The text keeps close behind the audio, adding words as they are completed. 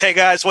Hey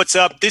guys, what's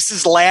up? This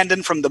is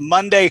Landon from the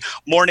Monday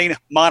Morning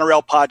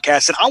Monorail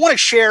podcast, and I want to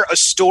share a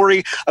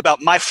story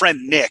about my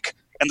friend Nick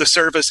and the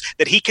service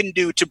that he can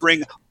do to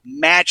bring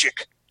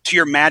magic to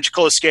your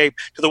magical escape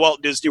to the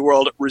Walt Disney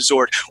World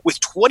Resort. With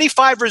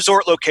 25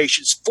 resort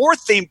locations, 4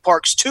 theme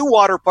parks, 2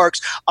 water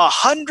parks,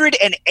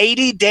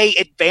 180-day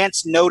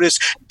advance notice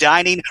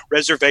dining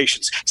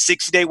reservations,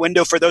 60-day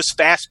window for those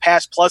Fast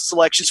Pass Plus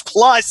selections.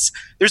 Plus,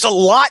 there's a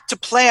lot to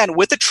plan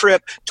with a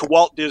trip to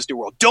Walt Disney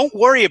World. Don't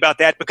worry about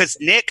that because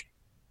Nick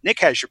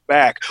has your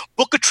back.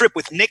 Book a trip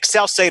with Nick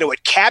Salcedo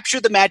at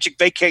Capture the Magic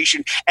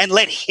Vacation and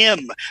let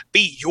him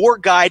be your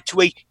guide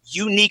to a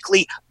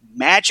uniquely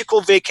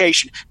magical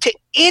vacation to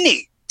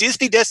any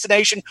Disney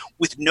destination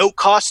with no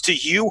cost to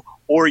you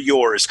or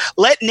yours.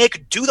 Let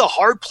Nick do the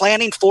hard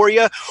planning for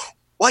you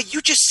while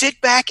you just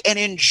sit back and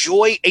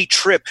enjoy a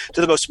trip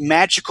to the most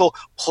magical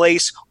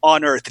place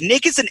on earth.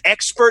 Nick is an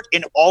expert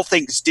in all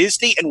things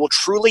Disney and will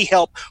truly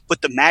help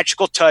put the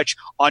magical touch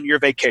on your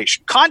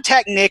vacation.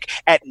 Contact Nick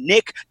at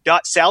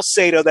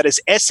nick.salcedo, that is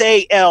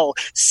SALCEDO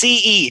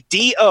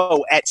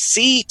at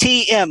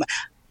CTM.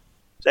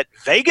 Is that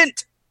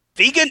Vagant?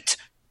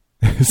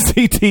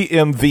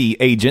 CTMV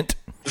agent.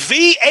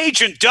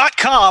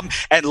 VAgent.com,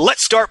 and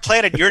let's start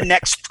planning your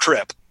next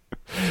trip.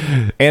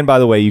 And by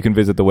the way, you can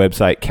visit the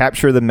website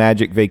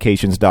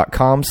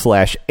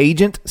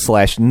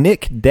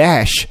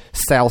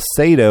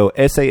capturethemagicvacations.com/agent/Nick-Salcedo,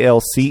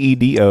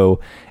 SALCEDO,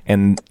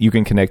 and you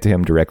can connect to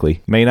him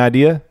directly. Main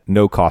idea,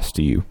 no cost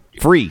to you.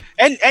 Free.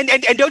 And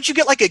don't you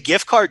get like a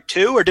gift card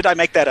too, or did I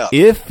make that up?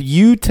 If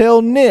you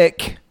tell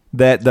Nick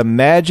that the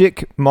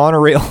Magic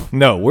Monorail...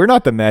 No, we're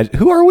not the Magic...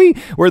 Who are we?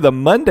 We're the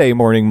Monday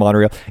Morning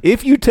Monorail.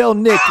 If you tell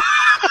Nick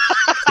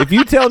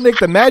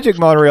the Magic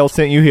Monorail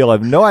sent you, he'll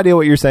have no idea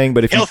what you're saying,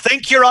 but he'll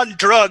think you're on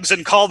drugs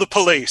and call the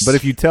police. But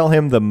if you tell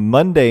him the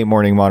Monday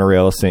Morning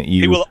Monorail sent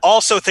you... He will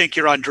also think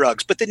you're on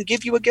drugs, but then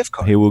give you a gift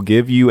card. He will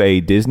give you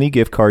a Disney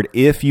gift card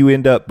if you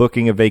end up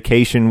booking a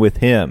vacation with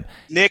him.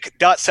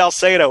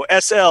 Nick.Salcedo,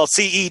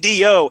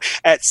 SLCEDO,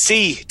 at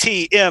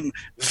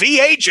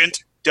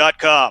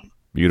CTMVagent.com.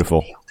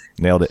 Beautiful.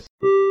 Nailed it.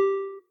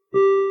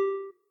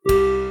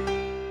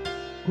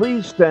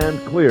 Please stand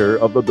clear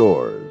of the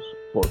doors.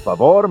 Por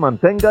favor,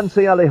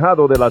 manténganse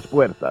alejado de las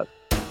puertas.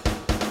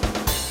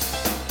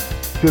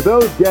 To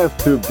those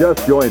guests who've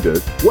just joined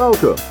us,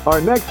 welcome.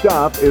 Our next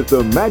stop is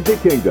the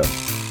Magic Kingdom.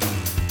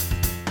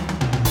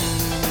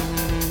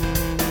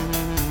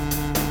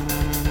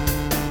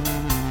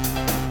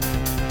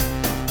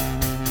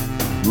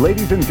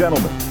 Ladies and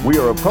gentlemen, we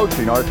are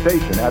approaching our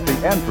station at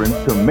the entrance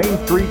to Main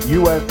Street,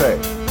 USA,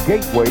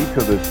 gateway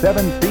to the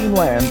 7 theme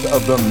lands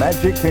of the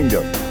Magic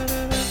Kingdom.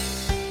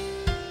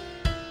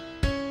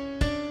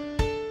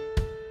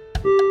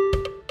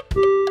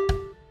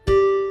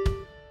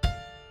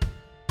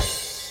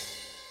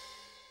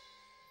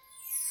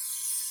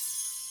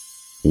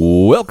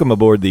 Welcome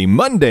aboard the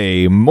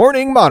Monday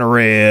Morning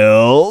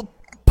Monorail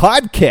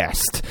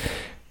podcast.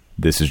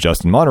 This is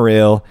Justin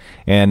Monorail,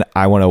 and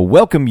I want to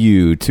welcome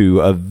you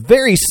to a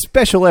very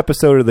special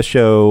episode of the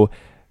show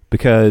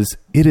because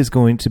it is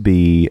going to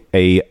be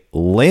a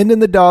Landon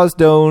the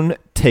Dosdone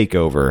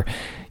takeover.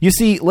 You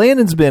see,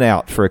 Landon's been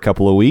out for a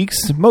couple of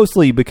weeks,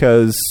 mostly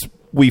because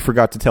we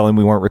forgot to tell him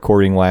we weren't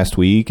recording last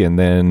week, and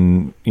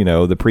then,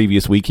 the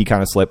previous week he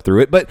kind of slept through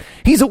it, but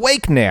he's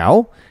awake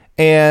now,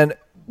 and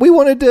we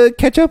wanted to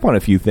catch up on a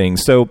few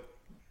things. So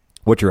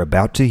what you're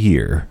about to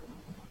hear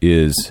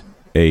is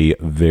a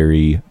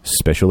very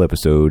special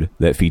episode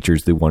that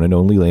features the one and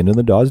only Landon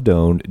the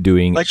Dosdone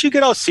doing... Like you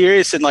get all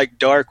serious and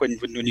dark when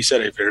you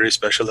said a very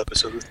special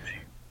episode with me.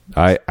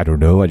 I don't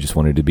know. I just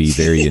wanted to be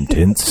very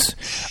intense.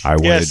 I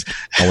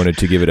wanted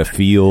to give it a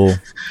feel.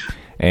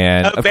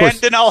 And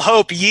abandon all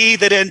hope, ye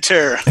that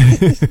enter.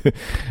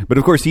 But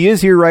of course, he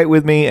is here right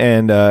with me,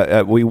 and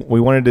we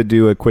wanted to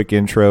do a quick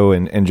intro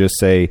and just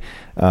say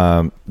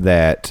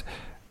that,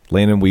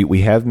 Landon,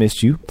 we have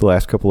missed you the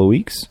last couple of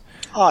weeks.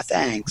 Oh,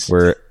 thanks.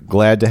 We're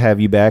glad to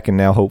have you back, and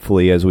now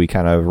hopefully as we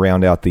kind of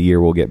round out the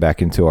year, we'll get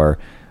back into our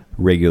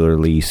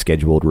regularly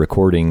scheduled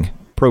recording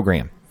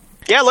program.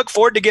 Yeah, look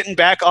forward to getting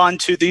back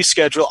onto the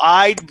schedule.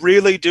 I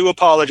really do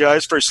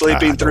apologize for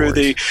sleeping through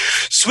the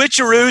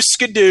switcheroo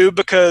skidoo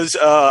because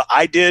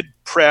I did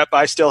prep.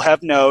 I still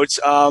have notes.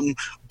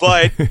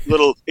 But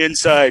little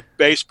inside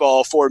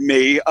baseball for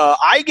me.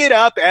 I get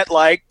up at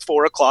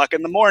 4 o'clock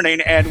in the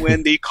morning, and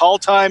when the call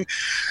time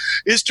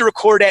is to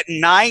record at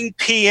 9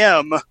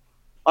 p.m.,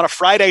 on a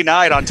Friday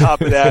night on top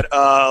of that,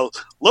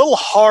 little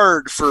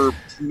hard for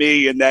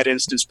me in that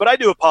instance, but I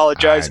do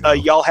apologize.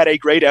 Y'all had a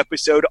great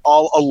episode,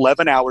 all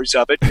 11 hours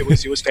of it. It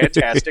was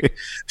fantastic.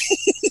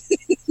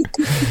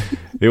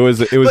 It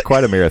was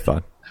quite a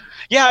marathon.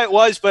 Yeah, it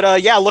was. But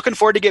looking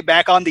forward to get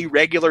back on the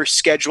regular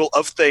schedule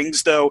of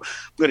things, though.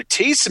 I'm going to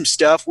tease some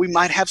stuff. We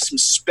might have some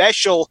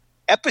special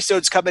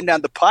episodes coming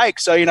down the pike.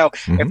 So,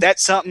 if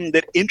that's something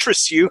that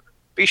interests you,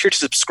 be sure to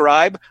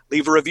subscribe,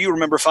 leave a review.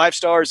 Remember, 5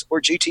 stars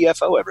or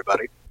GTFO,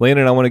 everybody.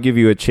 Landon, I want to give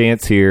you a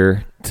chance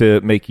here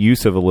to make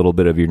use of a little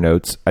bit of your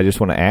notes. I just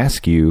want to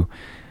ask you,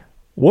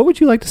 What would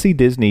you like to see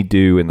Disney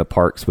do in the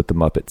parks with the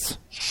Muppets?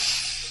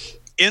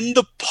 In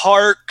the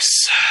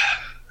parks,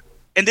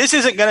 and this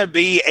isn't going to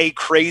be a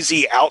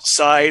crazy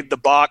outside the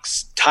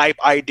box type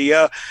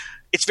idea.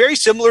 It's very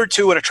similar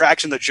to an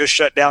attraction that just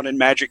shut down in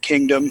Magic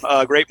Kingdom.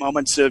 Great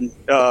moments in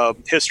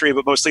history,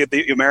 but mostly at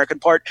the American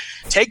part.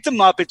 Take the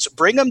Muppets,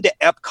 bring them to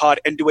Epcot,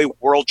 and do a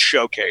world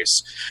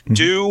showcase.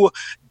 Do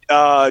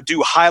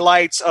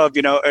highlights of,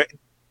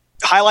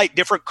 highlight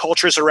different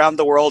cultures around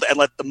the world, and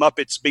let the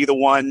Muppets be the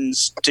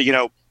ones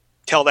to,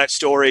 tell that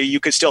story.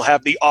 You could still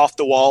have the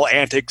off-the-wall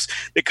antics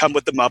that come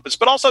with the Muppets,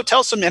 but also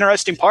tell some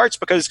interesting parts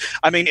because,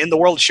 in the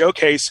World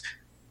Showcase,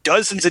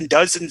 dozens and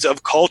dozens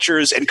of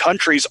cultures and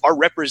countries are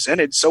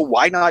represented, so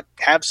why not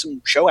have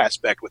some show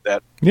aspect with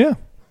that? Yeah.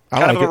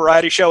 Kind of a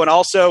variety show. And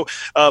also,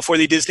 for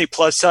the Disney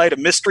Plus side, a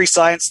Mystery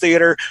Science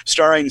Theater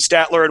starring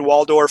Statler and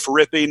Waldorf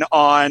ripping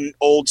on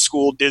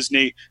old-school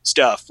Disney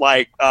stuff.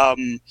 Like,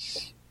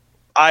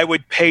 I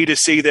would pay to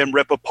see them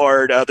rip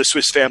apart the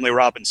Swiss Family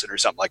Robinson or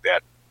something like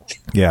that.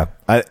 Yeah,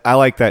 I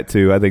like that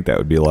too. I think that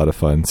would be a lot of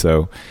fun.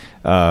 So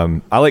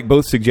I like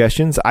both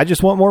suggestions. I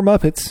just want more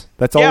Muppets.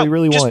 That's all we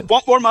really want.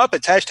 Want more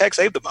Muppets. Hashtag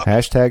save the Muppets.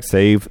 Hashtag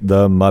save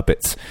the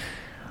Muppets.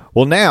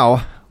 Well,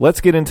 now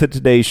let's get into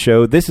today's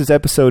show. This is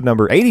episode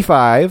number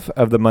 85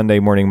 of the Monday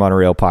Morning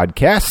Monorail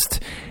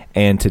podcast.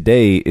 And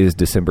today is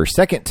December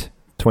 2nd,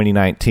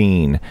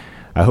 2019.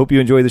 I hope you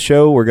enjoy the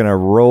show. We're going to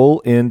roll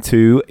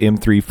into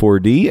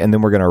M3-4D, and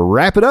then we're going to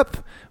wrap it up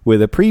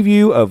with a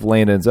preview of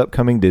Landon's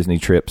upcoming Disney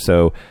trip.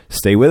 So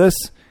stay with us.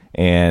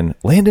 And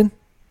Landon,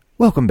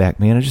 welcome back,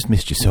 man. I just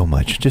missed you so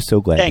much. Just so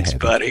glad Thanks, to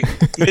have buddy.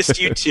 you.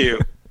 Missed you too.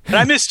 And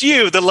I missed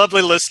you, the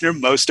lovely listener,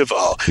 most of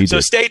all.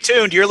 So stay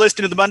tuned. You're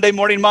listening to the Monday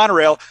Morning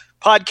Monorail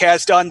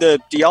podcast on the...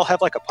 Do y'all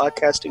have like a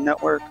podcasting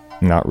network?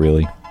 Not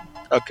really.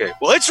 Okay.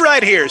 Well, it's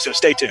right here, so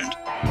stay tuned.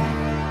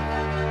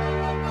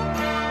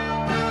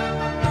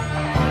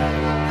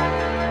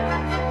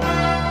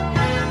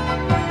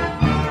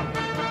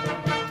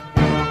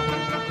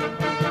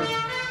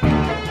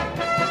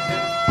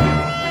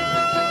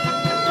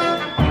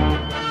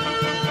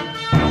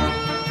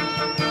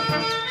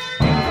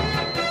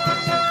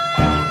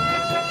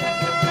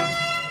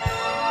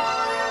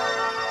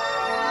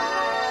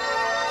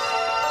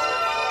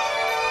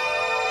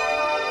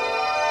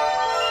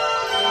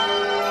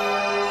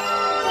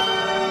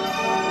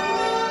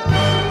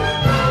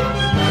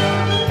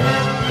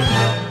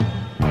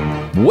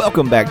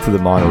 Welcome back to the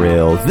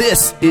Monorail.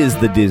 This is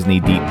the Disney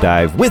Deep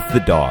Dive with the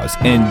Dawes.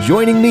 And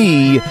joining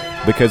me,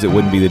 because it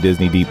wouldn't be the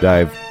Disney Deep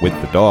Dive with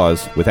the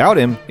Dawes without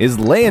him, is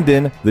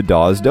Landon, the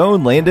Dawes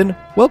Doan. Landon,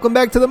 welcome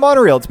back to the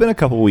Monorail. It's been a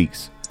couple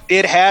weeks.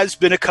 It has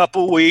been a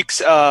couple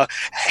weeks.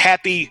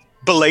 Happy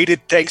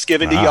belated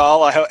Thanksgiving to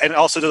y'all, and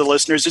also to the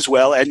listeners as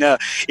well. And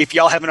if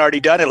y'all haven't already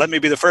done it, let me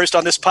be the first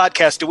on this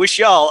podcast to wish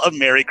y'all a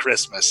Merry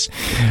Christmas.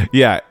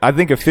 Yeah, I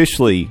think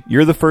officially,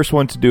 you're the first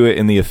one to do it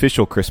in the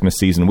official Christmas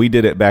season. We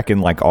did it back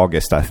in like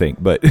August, I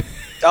think, but...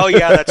 Oh,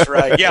 yeah, that's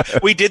right. Yeah,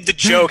 we did the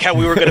joke how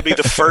we were going to be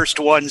the first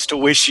ones to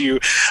wish you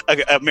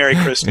a Merry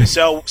Christmas.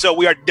 So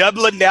we are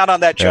doubling down on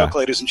that joke,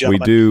 ladies and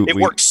gentlemen. We do. It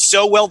worked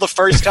so well the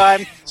first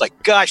time. It's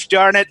like, gosh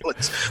darn it,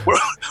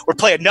 we're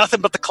playing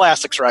nothing but the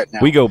classics right now.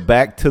 We go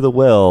back to the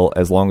well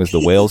as long as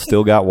the whale's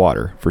still got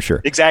water, for sure.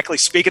 Exactly.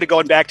 Speaking of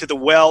going back to the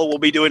well, we'll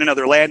be doing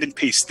another Land in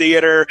Peace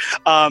Theater.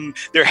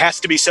 There has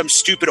to be some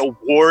stupid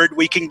award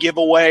we can give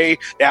away.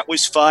 That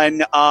was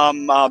fun.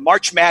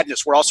 March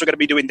Madness, we're also going to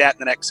be doing that in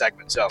the next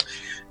segment. So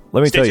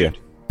let me tell you,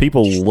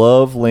 people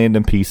love Land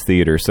in Peace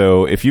Theater.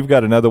 So if you've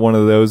got another one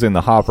of those in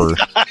the hopper,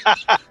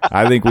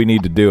 I think we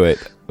need to do it.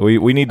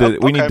 We need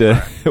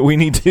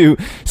to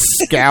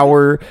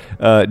scour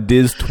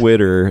Diz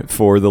Twitter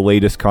for the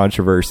latest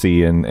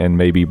controversy and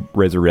maybe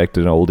resurrect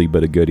an oldie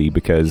but a goodie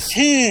because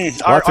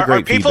lots of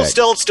great are people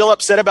feedback. still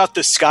upset about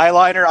the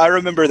Skyliner? I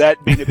remember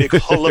that being a big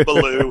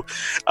hullabaloo.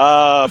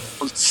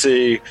 Let's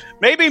see.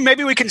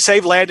 Maybe we can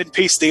save Land in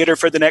Peace Theater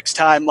for the next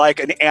time, like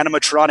an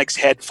animatronic's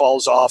head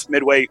falls off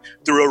midway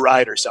through a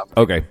ride or something.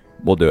 Okay,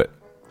 we'll do it.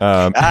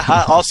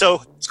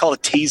 Also, it's called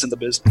a tease in the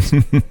business.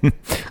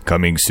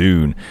 Coming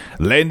soon.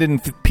 Land in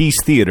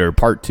Peace Theater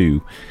Part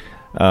 2.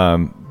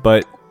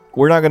 But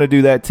we're not going to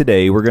do that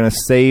today. We're going to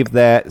save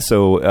that,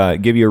 so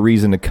give you a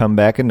reason to come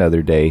back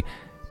another day.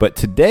 But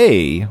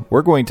today,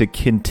 we're going to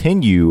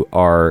continue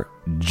our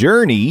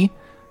journey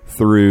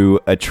through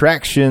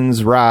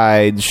attractions,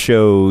 rides,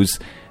 shows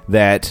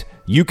that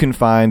you can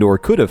find or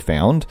could have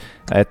found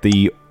at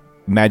the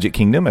Magic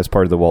Kingdom as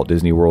part of the Walt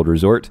Disney World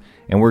Resort.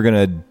 And we're going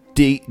to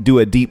do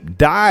a deep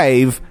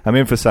dive. I'm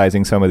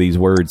emphasizing some of these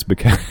words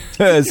because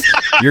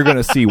you're going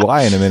to see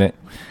why in a minute.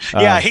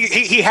 Yeah,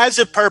 he has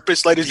a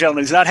purpose, ladies and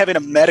gentlemen. He's not having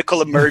a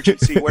medical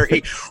emergency where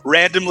he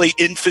randomly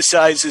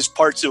emphasizes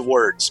parts of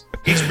words.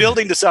 He's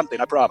building to something,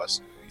 I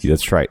promise.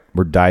 That's right.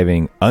 We're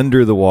diving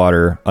under the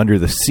water, under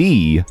the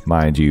sea,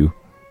 mind you,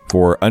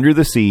 for Under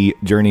the Sea,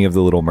 Journey of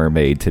the Little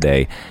Mermaid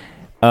today.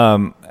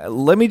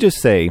 Let me just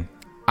say,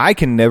 I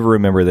can never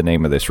remember the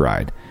name of this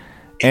ride.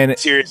 And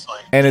Seriously.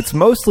 And it's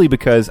mostly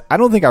because I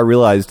don't think I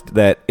realized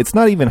that it's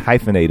not even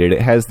hyphenated.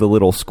 It has the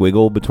little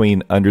squiggle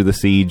between Under the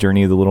Sea,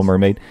 Journey of the Little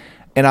Mermaid.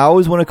 And I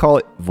always want to call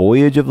it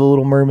Voyage of the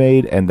Little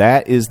Mermaid, and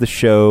that is the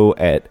show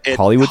at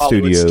Hollywood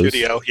Studios.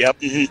 Studio. Yep.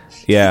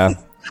 Mm-hmm. Yeah.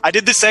 I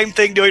did the same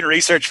thing doing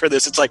research for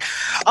this. It's like,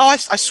 oh, I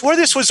swore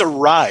this was a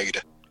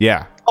ride.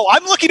 Yeah. Oh,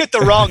 I'm looking at the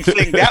wrong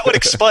thing. That would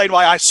explain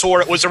why I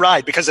swore it was a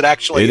ride, because it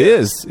actually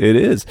is. It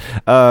is.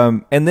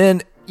 And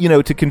then,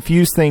 to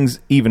confuse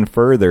things even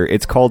further,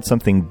 it's called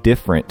something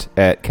different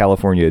at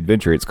California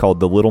Adventure. It's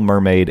called The Little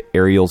Mermaid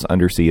Ariel's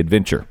Undersea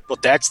Adventure. Well,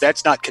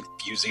 that's not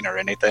confusing or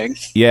anything.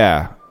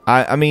 Yeah.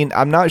 I mean,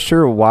 I'm not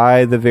sure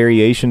why the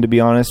variation, to be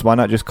honest. Why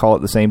not just call it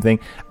the same thing?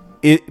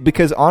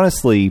 Because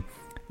honestly,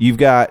 you've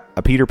got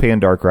a Peter Pan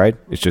dark ride.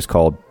 We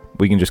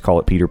can just call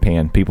it Peter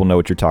Pan. People know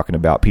what you're talking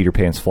about. Peter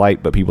Pan's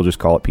Flight, but people just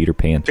call it Peter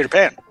Pan. Peter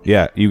Pan.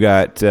 Yeah, you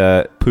got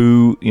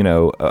Pooh.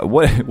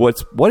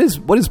 What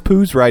is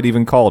Pooh's ride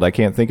even called? I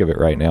can't think of it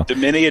right now. The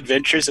Mini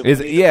Adventures of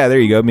Winnie yeah, there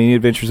you go. Mini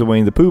Adventures of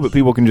Winnie the Pooh, but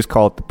people can just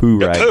call it the Pooh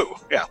ride. Pooh,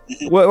 yeah.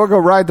 We'll go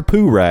ride the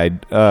Pooh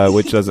ride,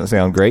 which doesn't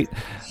sound great.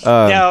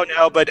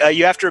 No, but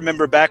you have to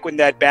remember back when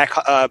that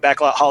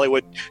Backlot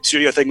Hollywood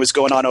Studio thing was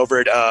going on over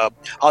at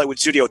Hollywood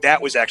Studio,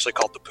 that was actually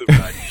called the Pooh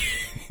ride.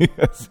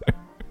 Yes.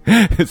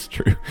 It's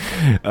true.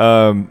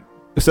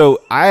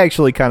 So I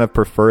actually kind of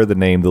prefer the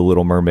name The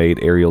Little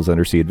Mermaid Ariel's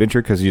Undersea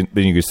Adventure, because then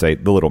you could say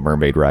The Little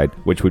Mermaid Ride,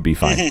 which would be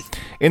fine.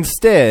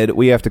 Instead,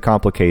 we have to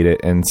complicate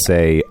it and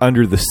say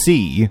Under the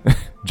Sea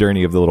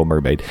Journey of the Little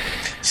Mermaid.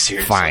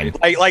 Seriously. Fine.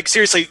 Like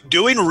seriously,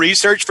 doing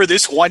research for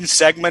this one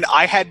segment,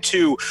 I had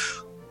to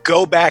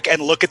go back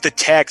and look at the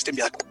text and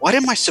be like, what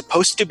am I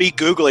supposed to be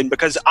Googling?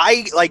 Because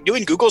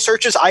doing Google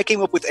searches, I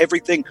came up with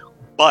everything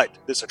but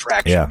this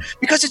attraction,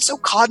 because it's so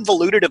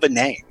convoluted of a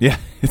name. Yeah,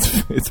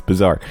 it's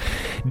bizarre.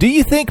 Do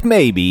you think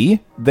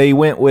maybe they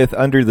went with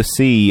Under the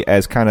Sea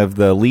as kind of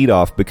the lead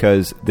off,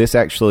 because this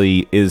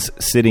actually is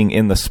sitting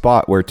in the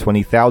spot where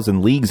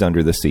 20,000 Leagues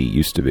Under the Sea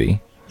used to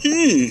be?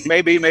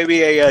 Maybe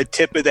a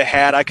tip of the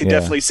hat. I could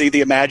definitely see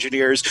the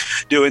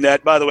Imagineers doing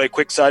that. By the way,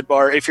 quick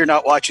sidebar: if you're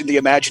not watching the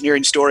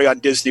Imagineering story on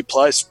Disney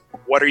Plus,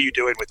 what are you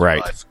doing with your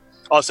life?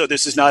 Also,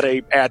 this is not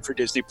an ad for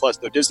Disney Plus,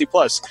 though. Disney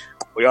Plus,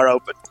 we are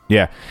open.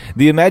 Yeah.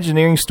 The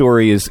Imagineering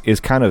story is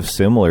kind of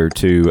similar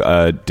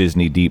to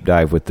Disney Deep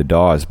Dive with the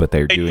Dawes, but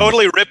they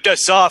totally ripped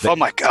us off. Oh,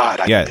 my God.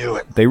 I knew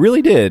it. They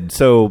really did.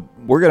 So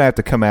we're going to have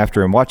to come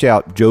after him. Watch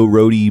out, Joe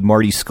Rohde,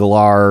 Marty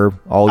Sklar.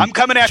 I'm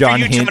coming after John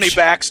you, Hinch, Tony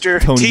Baxter.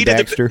 Tony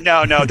Baxter.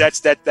 No,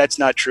 that's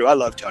not true. I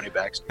love Tony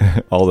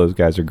Baxter. All those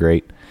guys are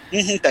great.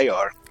 They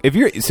are. If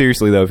you're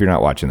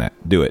not watching that,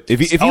 do it.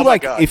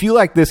 If you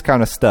like this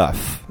kind of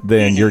stuff,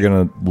 then you're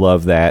gonna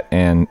love that.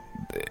 And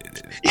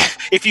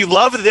if you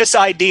love this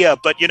idea,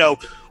 but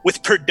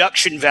with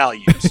production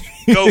values,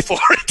 go for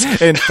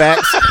it. And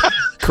facts,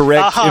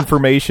 correct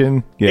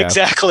information,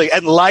 exactly,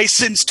 and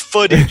licensed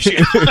footage.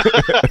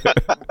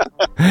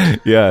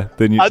 Yeah.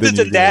 Other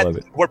than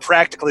that, we're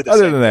practically the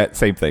same. Other than that,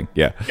 same thing.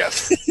 Yeah.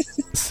 Yes.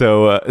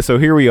 So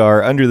here we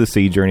are, Under the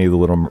Sea, Journey of the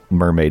Little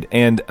Mermaid,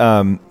 and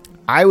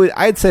I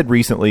had said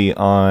recently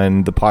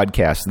on the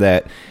podcast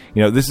that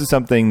this is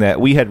something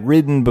that we had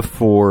ridden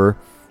before.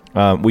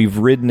 We've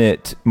ridden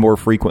it more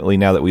frequently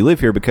now that we live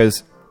here,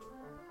 because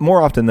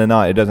more often than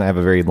not, it doesn't have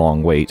a very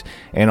long wait.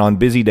 And on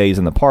busy days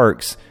in the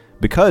parks,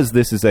 because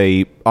this is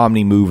a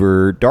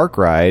Omnimover dark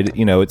ride,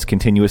 it's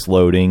continuous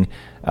loading.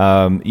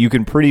 You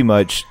can pretty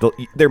much,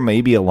 there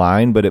may be a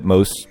line, but at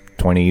most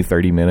 20,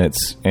 30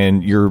 minutes,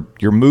 and you're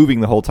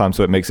moving the whole time,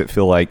 so it makes it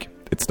feel like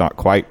it's not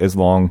quite as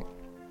long.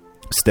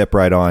 Step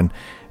right on,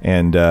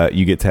 and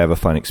you get to have a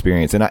fun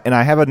experience. And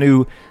I have a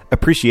new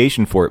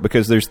appreciation for it,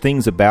 because there's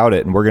things about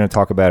it, and we're going to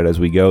talk about it as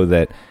we go,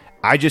 that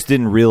I just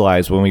didn't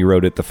realize when we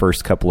rode it the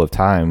first couple of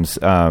times.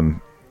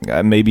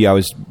 Maybe I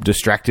was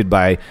distracted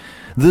by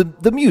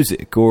the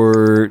music,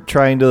 or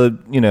trying to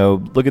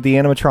look at the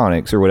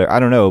animatronics or whatever. I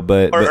don't know,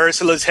 but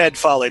Ursula's head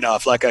falling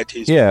off, like I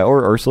teased. Yeah,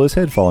 or Ursula's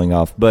head falling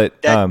off. But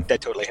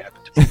that totally happened.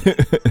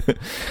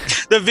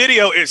 The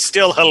video is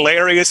still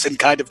hilarious and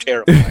kind of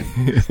terrifying.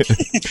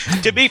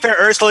 To be fair,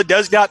 Ursula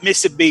does not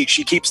miss a beat.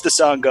 She keeps the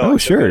song going. Oh,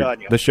 sure.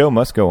 The show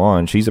must go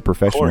on. She's a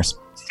professional. Of course.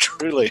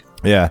 Truly.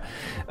 Yeah.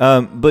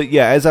 But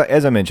yeah, as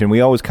I mentioned,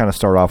 we always kind of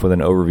start off with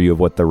an overview of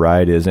what the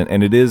ride is.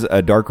 And it is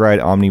a dark ride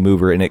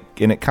Omnimover,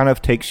 and it kind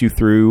of takes you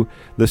through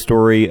the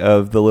story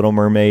of The Little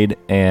Mermaid,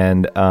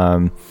 and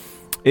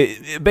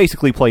it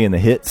basically playing the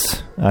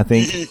hits, I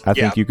think. I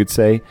think you could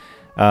say.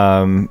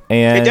 And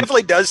it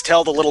definitely does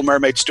tell the Little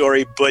Mermaid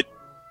story, but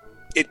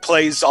it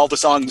plays all the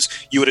songs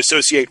you would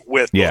associate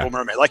with The Little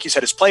Mermaid. Like you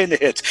said, it's playing the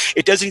hits.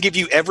 It doesn't give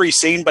you every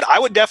scene, but I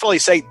would definitely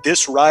say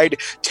this ride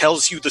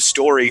tells you the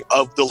story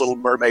of the Little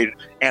Mermaid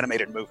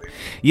animated movie.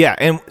 Yeah,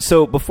 and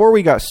so before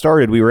we got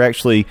started, we were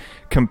actually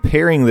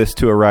comparing this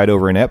to a ride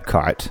over in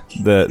Epcot,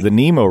 the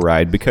Nemo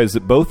ride, because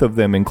both of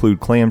them include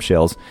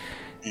clamshells.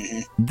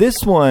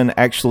 This one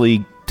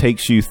actually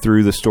takes you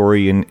through the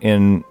story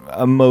in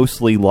a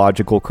mostly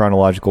logical,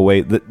 chronological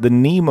way. The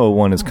Nemo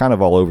one is kind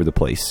of all over the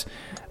place.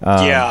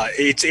 Yeah,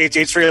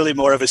 it's really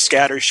more of a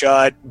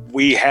scattershot.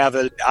 We have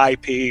an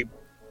IP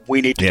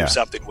we need to do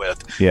something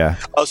with. Yeah.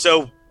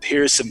 Also,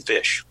 here's some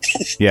fish.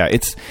 Yeah,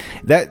 it's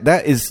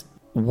that is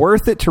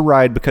worth it to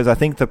ride because I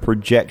think the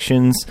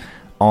projections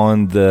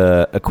on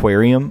the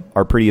aquarium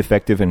are pretty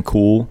effective and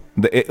cool.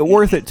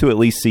 Worth it to at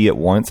least see it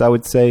once, I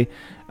would say.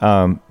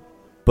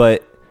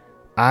 But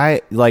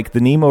I like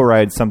the Nemo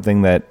ride,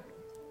 something that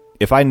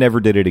if I never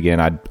did it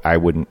again, I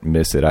wouldn't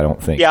miss it. I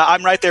don't think. Yeah,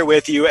 I'm right there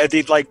with you.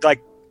 Like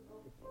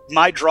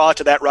my draw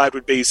to that ride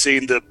would be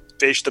seeing the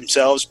fish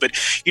themselves, but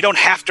you don't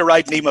have to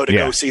ride Nemo to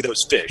go see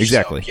those fish.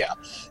 Exactly. So,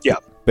 yeah.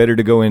 Better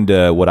to go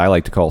into what I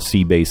like to call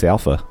Sea Base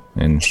Alpha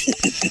and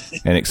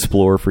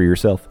explore for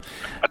yourself.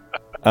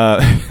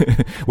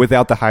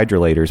 Without the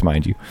hydrolators,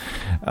 mind you.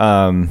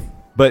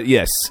 But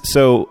yes,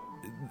 so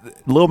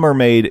Little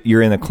Mermaid,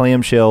 you're in a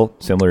clamshell,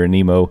 similar to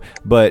Nemo,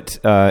 but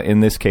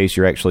in this case,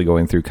 you're actually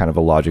going through kind of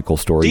a logical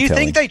storytelling. Do you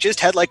think they just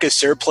had like a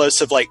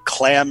surplus of like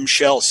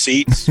clamshell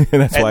seats?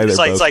 That's why it's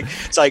they're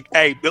it's like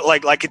hey,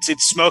 like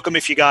it's smoke them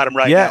if you got them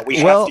right now. We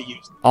have to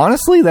use them.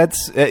 Honestly,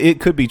 it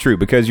could be true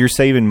because you're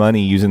saving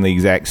money using the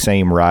exact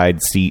same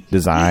ride seat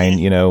design.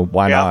 You know,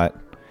 why not?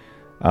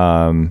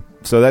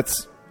 So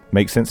that's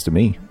makes sense to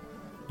me.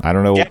 I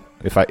don't know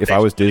if I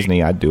was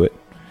Disney, I'd do it.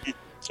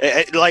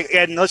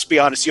 And let's be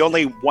honest, you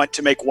only want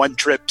to make one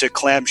trip to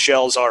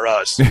Clamshells R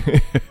Us.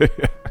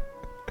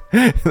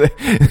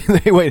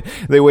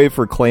 they wait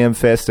for Clam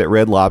Fest at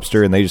Red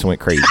Lobster, and they just went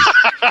crazy.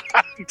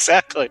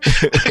 Exactly.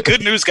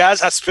 Good news,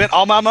 guys. I spent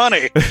all my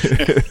money.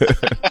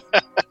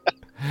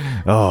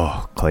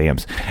 Oh,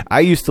 clams.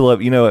 I used to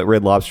love, at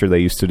Red Lobster they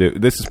used to do,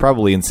 this is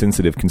probably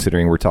insensitive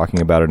considering we're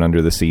talking about an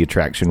under the sea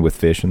attraction with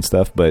fish and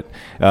stuff, but...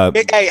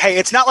 Hey,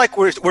 it's not like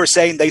we're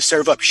saying they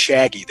serve up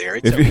Shaggy there.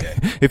 It's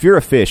okay. If you're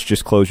a fish,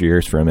 just close your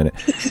ears for a minute.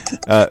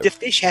 Do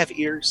fish have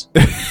ears?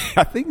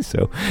 I think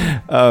so.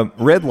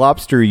 Red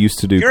Lobster used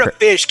to do... If you're a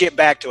fish, get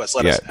back to us.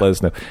 Let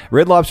us know.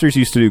 Red Lobsters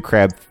used to do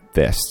Crab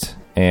Fest,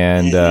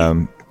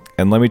 and...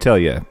 And let me tell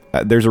you,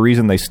 there's a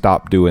reason they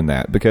stopped doing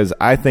that, because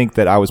I think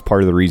that I was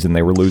part of the reason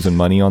they were losing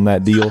money on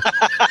that deal.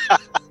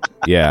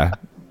 Yeah.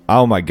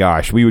 Oh, my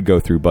gosh. We would go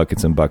through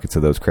buckets and buckets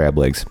of those crab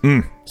legs.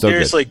 So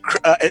seriously,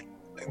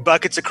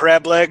 buckets of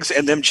crab legs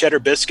and them cheddar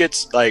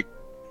biscuits. Like,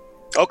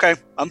 okay,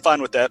 I'm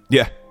fine with that.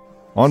 Yeah.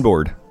 On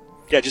board.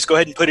 Yeah, just go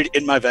ahead and put it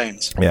in my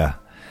veins. Yeah.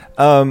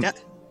 Go ahead.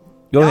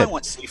 I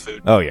want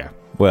seafood. Oh, yeah.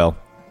 Well,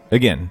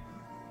 again.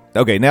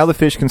 Okay, now the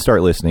fish can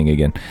start listening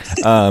again.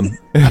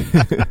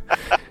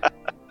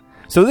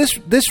 So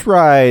this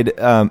ride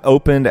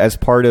opened as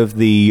part of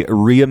the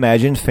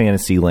reimagined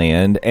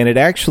Fantasyland, and it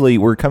actually,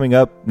 we're coming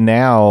up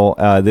now,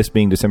 this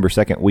being December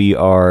 2nd, we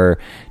are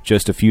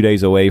just a few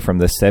days away from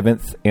the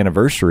 7th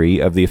anniversary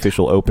of the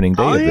official opening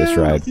day of this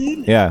ride.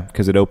 Yeah,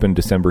 because it opened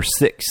December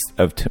 6th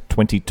of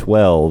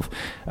 2012,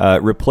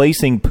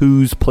 replacing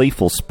Pooh's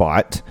Playful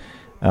Spot.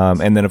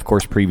 And then, of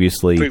course,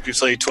 previously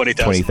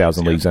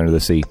 20,000 Leagues Under the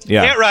Sea.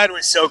 Yeah, that ride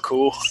was so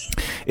cool.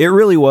 It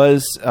really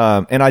was,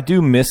 and I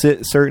do miss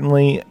it,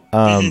 certainly.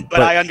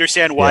 But I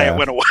understand why it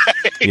went away.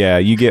 Yeah,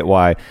 you get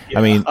why. Yeah.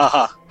 I mean,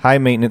 high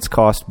maintenance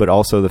cost, but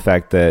also the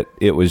fact that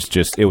it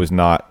was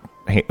not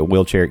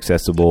wheelchair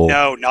accessible.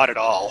 No, not at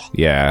all.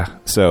 Yeah,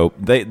 so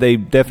they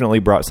definitely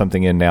brought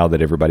something in now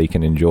that everybody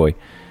can enjoy.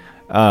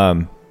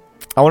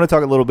 I want to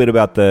talk a little bit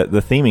about the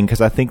theming, because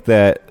I think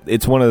that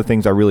it's one of the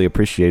things I really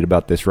appreciate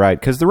about this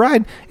ride, because the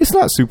ride, it's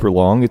not super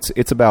long.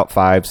 It's about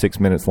 5-6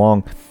 minutes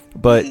long,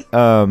 but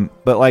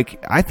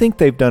like, I think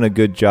they've done a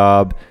good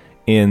job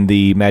in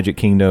the Magic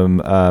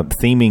Kingdom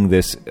theming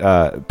this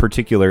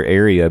particular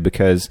area,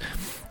 because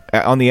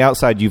on the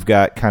outside you've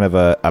got kind of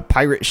a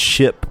pirate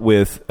ship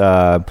with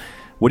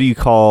what do you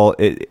call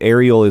it?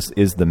 Ariel is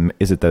it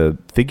the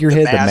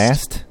figurehead,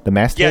 the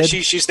masthead?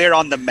 Yeah, she's there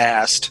on the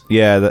mast.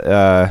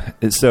 Yeah,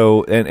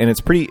 so and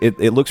it's pretty.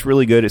 It looks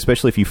really good,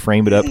 especially if you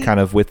frame it up kind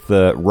of with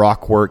the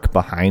rock work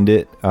behind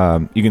it.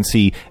 You can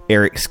see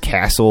Eric's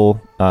castle.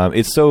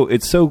 It's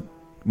so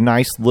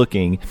nice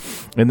looking,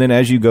 and then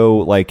as you go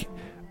like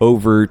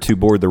over to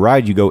board the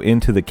ride, you go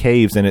into the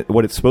caves, and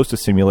what it's supposed to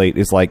simulate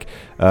is like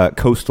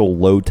coastal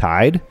low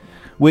tide,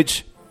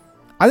 which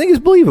I think is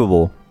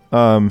believable.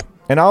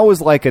 And I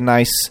always like a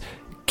nice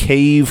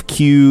cave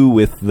queue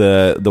with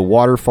the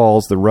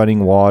waterfalls, the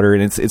running water,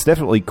 and it's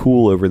definitely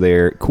cool over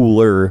there,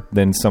 cooler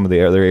than some of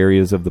the other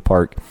areas of the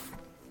park.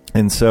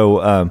 And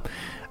so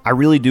I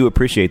really do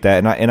appreciate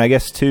that. And I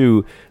guess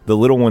too, the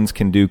little ones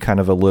can do kind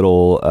of a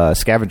little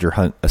scavenger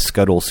hunt, a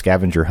scuttle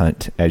scavenger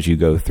hunt as you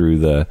go through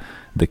the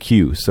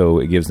queue. So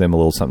it gives them a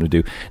little something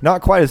to do.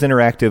 Not quite as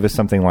interactive as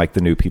something like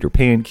the new Peter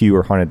Pan queue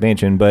or Haunted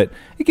Mansion, but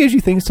it gives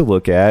you things to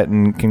look at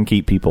and can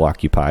keep people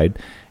occupied.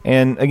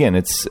 And again,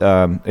 it's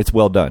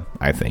well done,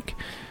 I think.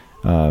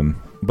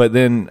 But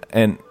then,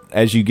 and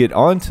as you get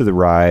onto the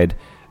ride,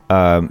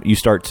 you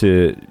start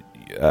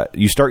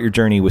your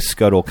journey with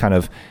Scuttle kind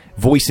of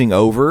voicing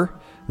over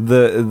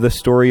the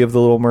story of the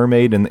Little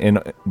Mermaid in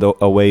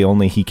a way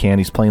only he can.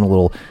 He's playing a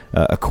little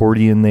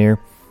accordion there.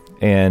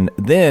 And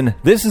then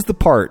this is the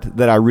part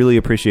that I really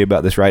appreciate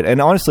about this ride.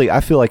 And honestly,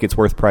 I feel like it's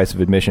worth the price of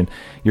admission.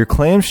 Your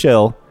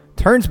clamshell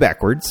turns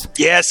backwards.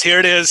 Yes, here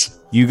it is.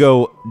 You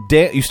go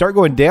you start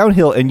going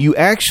downhill, and you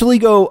actually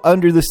go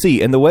under the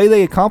sea. And the way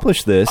they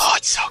accomplish this, oh,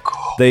 it's so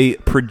cool. They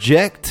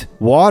project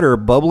water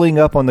bubbling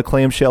up on the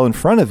clamshell in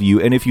front of you.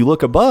 And if you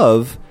look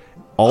above,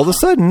 all of a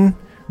sudden,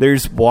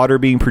 there's water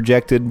being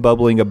projected,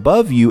 bubbling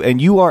above you. And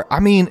you are, I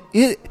mean,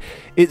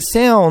 it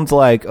sounds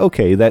like,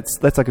 okay,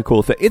 that's like a cool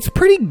effect. It's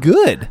pretty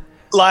good.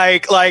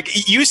 Like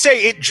you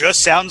say, it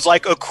just sounds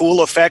like a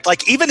cool effect.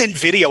 Like even in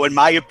video, in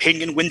my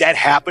opinion, when that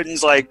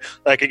happens, like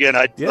again,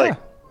 I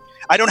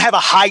don't have a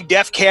high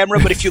def camera,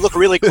 but if you look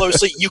really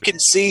closely, you can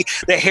see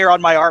the hair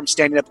on my arm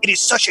standing up. It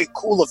is such a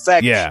cool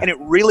effect, and it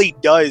really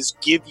does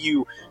give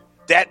you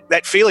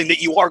that feeling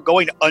that you are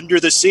going under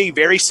the sea,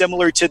 very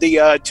similar to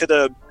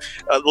the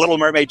Little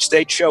Mermaid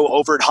stage show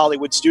over at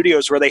Hollywood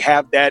Studios, where they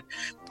have that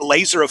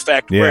laser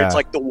effect where it's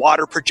like the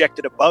water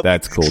projected above.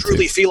 That's cool. You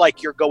truly feel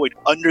like you're going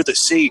under the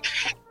sea,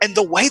 and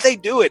the way they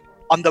do it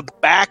on the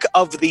back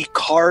of the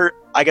car,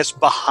 I guess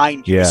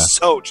behind you, is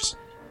so just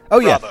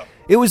bravo.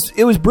 It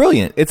was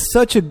brilliant. It's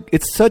such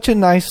a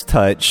nice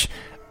touch.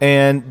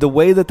 And the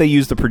way that they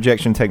use the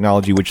projection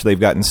technology, which they've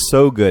gotten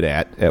so good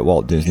at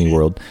Walt Disney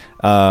World,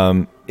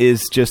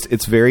 is just,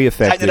 it's very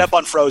effective. Tighten it up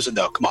on Frozen,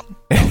 though. Come on.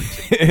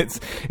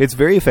 It's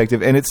very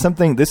effective. And it's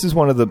something, this is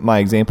one of my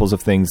examples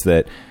of things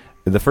that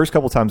the first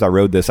couple times I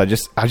rode this, I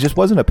just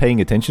wasn't paying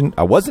attention.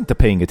 I wasn't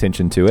paying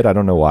attention to it. I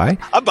don't know why.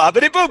 I'm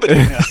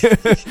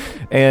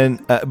bobbity-boobity.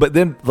 And, but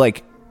then,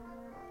 like,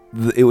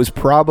 it was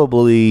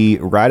probably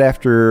right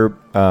after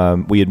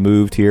we had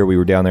moved here. We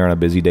were down there on a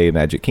busy day at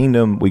Magic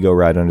Kingdom. We go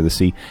right under the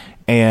sea.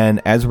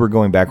 And as we're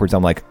going backwards,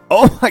 I'm like,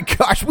 oh my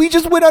gosh, we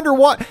just went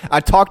underwater.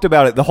 I talked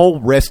about it the whole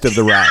rest of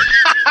the ride.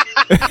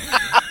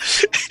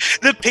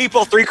 The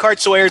people 3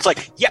 carts away, it's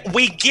like, yeah,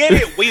 we get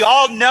it. We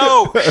all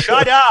know.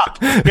 Shut up.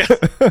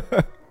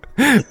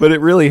 But it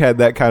really had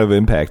that kind of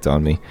impact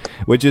on me,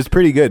 which is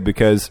pretty good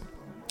because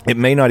it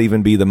may not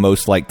even be the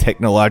most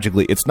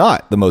it's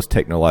not the most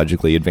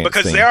technologically advanced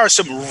because thing. There are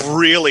some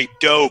really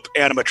dope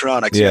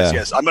animatronics.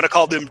 Yes. I'm going to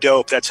call them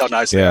dope. That's how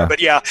nice they are.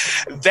 But yeah,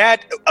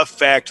 that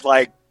effect,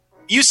 like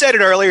you said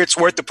it earlier, it's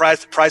worth the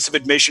price of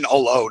admission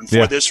alone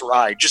for this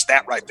ride. Just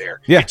that right there.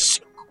 Yeah. It's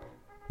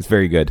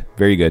very good.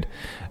 Very good.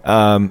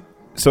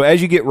 So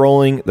as you get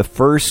rolling, the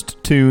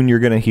first tune you're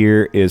going to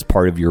hear is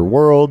Part of Your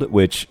World,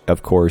 which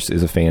of course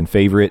is a fan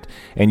favorite.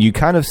 And you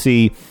kind of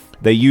see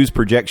they use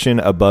projection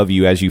above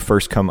you as you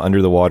first come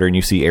under the water, and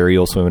you see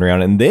Ariel swimming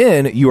around. And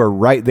then you are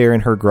right there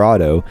in her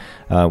grotto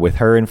with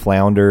her and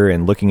Flounder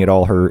and looking at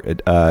all her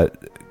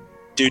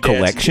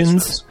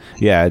collections.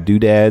 Yeah,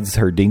 doodads,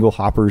 her dingle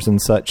hoppers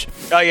and such.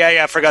 Oh,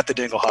 yeah, I forgot the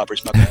dingle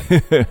hoppers. My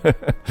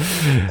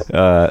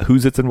bad.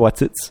 Who's-its and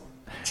what's-its.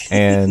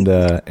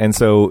 And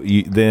so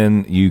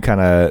you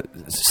kind of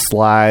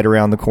slide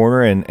around the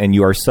corner, and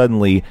you are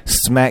suddenly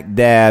smack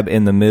dab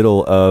in the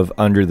middle of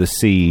Under the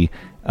Sea.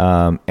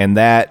 And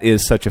that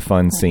is such a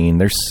fun scene.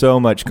 There's so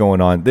much going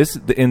on.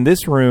 In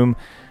this room,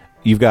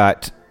 you've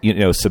got,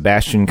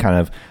 Sebastian kind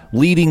of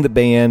leading the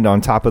band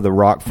on top of the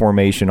rock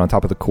formation, on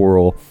top of the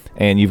coral,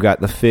 and you've got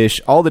the fish,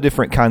 all the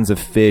different kinds of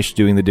fish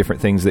doing the different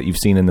things that you've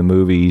seen in the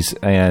movies.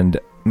 And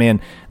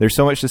man, there's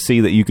so much to see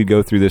that you could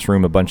go through this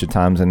room a bunch of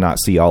times and not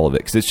see all of it,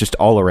 because it's just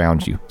all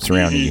around you,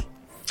 surrounding you.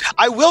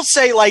 I will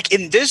say, like,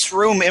 in this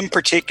room in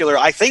particular,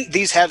 I think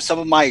these have some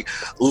of my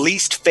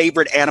least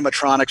favorite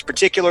animatronics,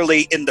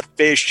 particularly in the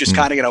fish, just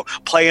kind of,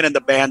 playing in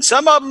the band.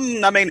 Some of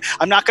them, I mean,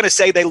 I'm not going to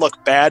say they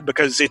look bad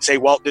because it's a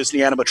Walt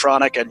Disney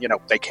animatronic and,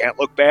 they can't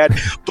look bad.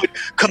 But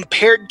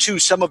compared to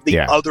some of the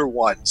other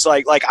ones,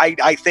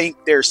 I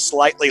think they're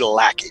slightly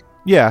lacking.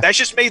 Yeah. That's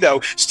just me,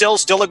 though. Still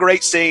a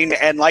great scene.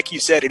 And like you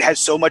said, it has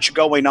so much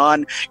going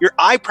on. Your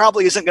eye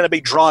probably isn't going to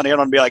be drawn in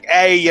on be like,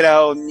 hey,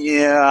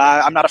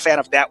 I'm not a fan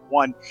of that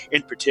one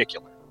in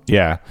particular.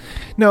 Yeah.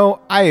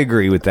 No, I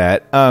agree with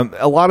that.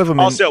 A lot of them.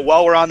 Also,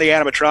 while we're on the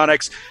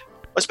animatronics,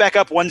 let's back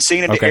up one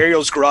scene into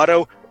Ariel's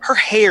grotto. Her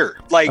hair,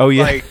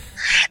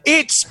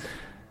 it's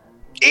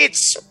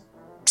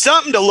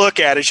something to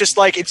look at. It's just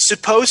like it's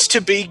supposed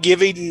to be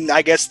giving,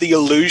 I guess, the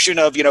illusion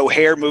of,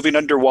 hair moving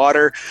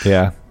underwater.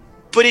 Yeah.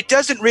 But it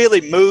doesn't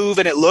really move,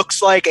 and it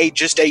looks like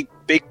just a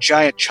big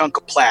giant chunk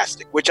of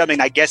plastic, which, I mean,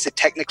 I guess it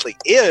technically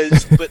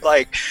is, but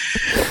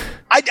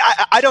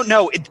I don't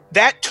know.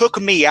 That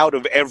took me out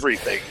of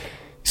everything.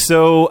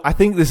 So I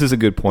think this is a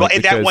good point. Well,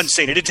 in that one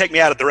scene, it didn't take me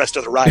out of the rest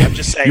of the ride. I'm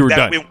just saying you were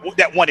that done.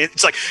 That one.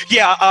 It's like,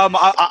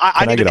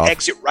 I need to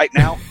exit right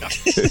now.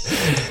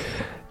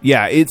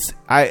 Yeah,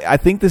 I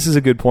think this is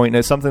a good point, and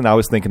it's something I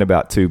was thinking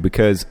about too,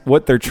 because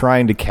what they're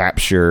trying to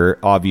capture,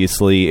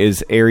 obviously,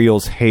 is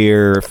Ariel's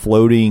hair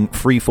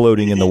free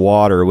floating in the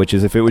water, which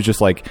is, if it was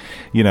just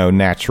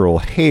natural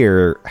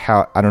hair,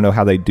 I don't know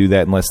how they do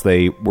that unless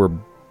they were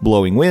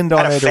blowing wind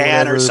on had a it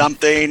fan or whatever.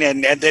 something,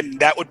 and then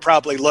that would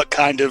probably look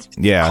kind of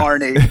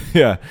carny.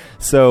 Yeah.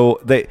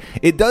 So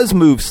it does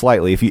move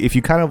slightly. If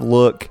you kind of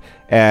look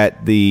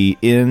at the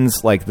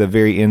ends, like the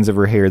very ends of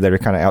her hair that are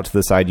kind of out to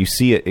the side, you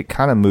see it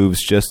kind of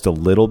moves just a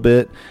little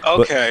bit.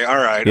 Okay, all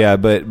right. Yeah,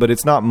 but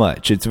it's not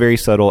much. It's very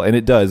subtle, and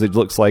it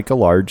looks like a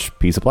large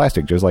piece of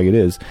plastic, just like it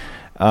is.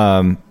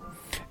 The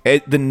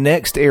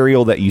next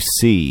aerial that you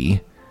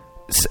see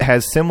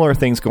has similar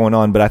things going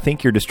on, but I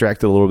think you're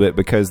distracted a little bit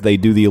because they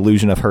do the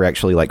illusion of her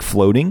actually like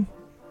floating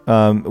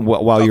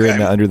while you're in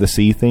the under the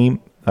sea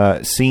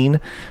scene,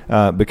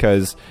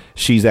 because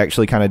she's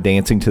actually kind of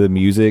dancing to the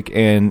music,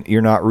 and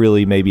you're not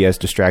really maybe as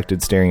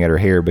distracted staring at her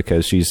hair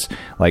because she's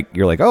like,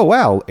 you're like, oh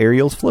wow,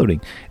 Ariel's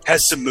floating.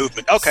 Has some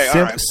movement. Okay,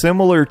 all right.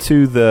 Similar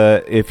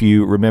to if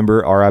you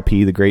remember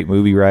R.I.P. the Great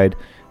Movie Ride,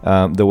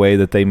 the way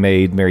that they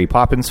made Mary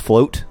Poppins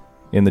float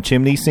in the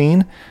chimney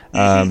scene.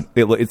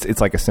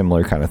 It's like a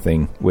similar kind of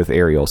thing with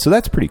Ariel. So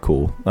that's pretty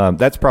cool.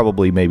 That's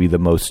probably maybe the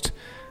most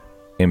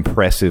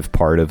impressive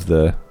part of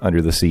the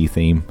Under the Sea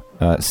theme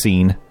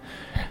scene.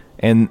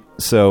 And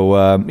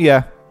so,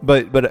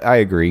 but I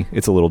agree.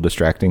 It's a little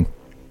distracting.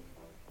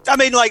 I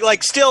mean,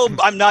 like still,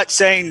 I'm not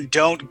saying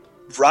don't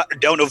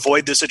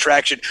avoid this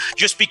attraction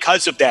just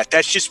because of that.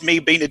 That's just me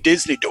being a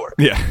Disney dork.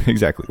 Yeah,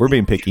 exactly. We're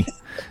being picky.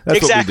 That's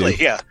exactly. What we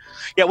do. Yeah.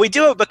 Yeah, we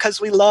do it because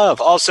we love.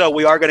 Also,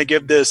 we are going to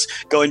give this,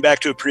 going back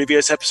to a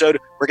previous episode,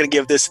 we're going to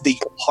give this the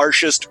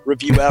harshest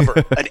review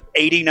ever, an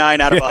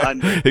 89 out of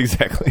 100.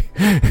 Exactly.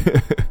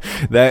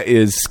 That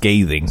is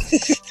scathing.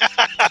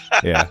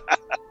 Yeah.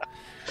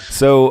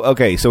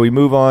 So we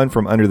move on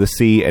from Under the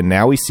Sea, and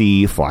now we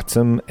see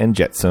Flotsam and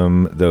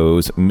Jetsam,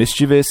 those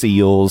mischievous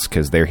eels,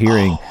 because they're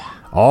hearing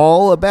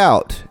all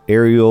about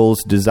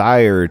Ariel's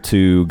desire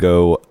to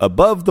go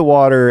above the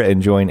water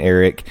and join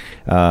Eric,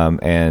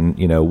 and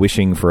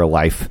wishing for a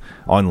life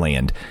on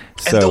land.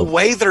 So, and the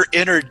way they're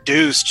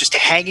introduced, just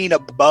hanging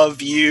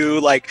above you,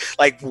 like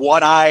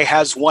one eye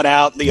has one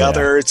out and the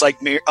other. It's like,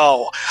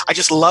 I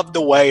just love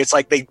the way it's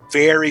like they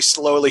very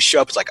slowly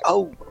show up. It's like,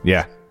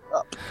 yeah,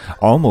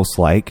 almost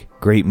like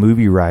Great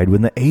Movie Ride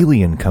when the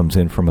alien comes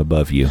in from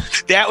above you.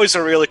 That was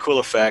a really cool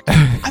effect.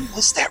 I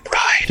miss that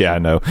ride. Yeah, I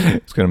know.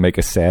 It's going to make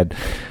us sad.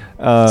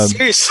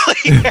 Seriously.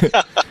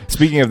 Yeah.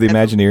 Speaking of the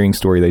Imagineering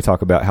story, they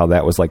talk about how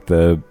that was like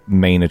the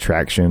main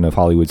attraction of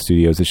Hollywood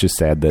Studios. It's just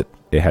sad that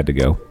it had to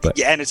go. But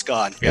yeah, and it's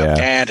gone. Yeah,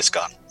 and it's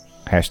gone.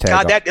 Hashtag.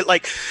 God,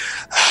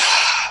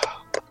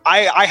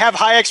 I have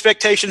high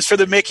expectations for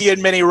the Mickey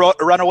and Minnie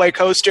Runaway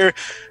Coaster.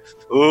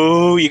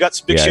 Ooh, you got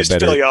some big shoes to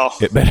fill, y'all.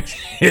 It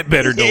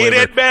better deliver.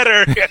 It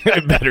better.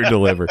 It better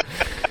deliver.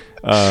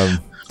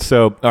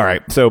 So, all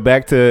right. So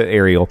back to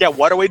Ariel. Yeah,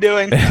 what are we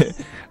doing?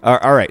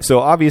 All right. So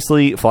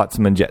obviously,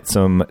 Flotsam and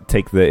Jetsam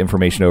take the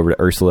information over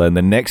to Ursula, and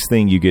the next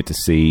thing you get to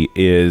see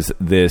is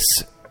this,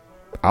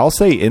 I'll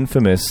say,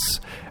 infamous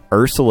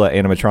Ursula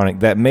animatronic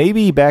that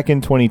maybe back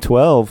in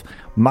 2012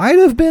 might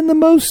have been the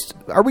most.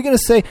 Are we going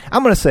to say?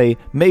 I'm going to say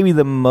maybe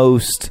the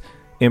most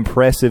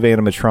impressive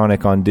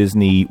animatronic on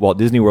Walt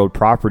Disney World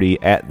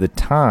property at the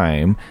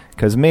time,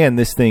 because man,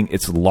 this thing,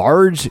 it's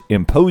large,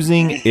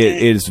 imposing, it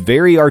is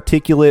very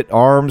articulate,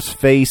 arms,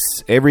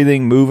 face,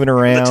 everything moving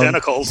around,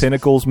 the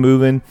tentacles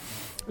moving,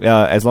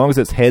 as long as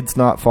its head's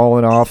not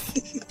falling off.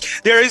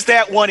 There is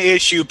that one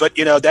issue, but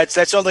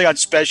that's only on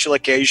special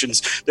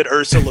occasions that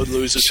Ursula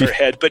loses her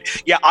head. But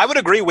yeah, I would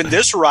agree, when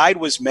this ride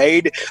was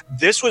made,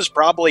 this was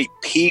probably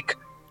peak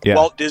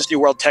Walt Disney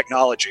World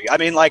technology. I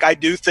mean, I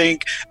do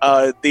think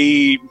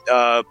the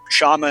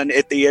shaman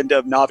at the end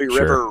of Navi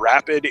River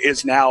Rapid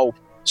is now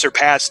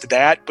surpassed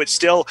that, but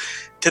still,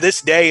 to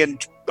this day, in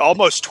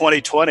almost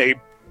 2020,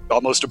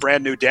 almost a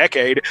brand new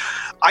decade,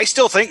 I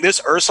still think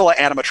this Ursula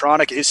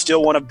animatronic is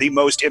still one of the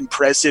most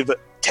impressive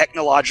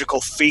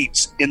technological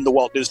feats in the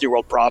Walt Disney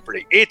World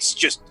property. It's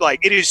just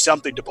it is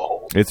something to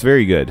behold. It's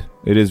very good.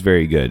 It is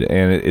very good,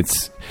 and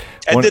it's.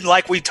 And then,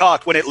 like we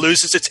talked, when it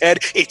loses its head,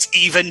 it's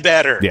even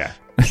better. Yeah.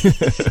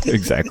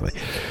 Exactly.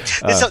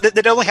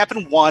 That only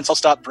happened once. I'll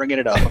stop bringing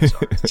it up. I'm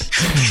sorry.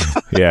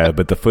 Yeah,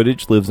 but the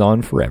footage lives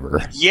on forever.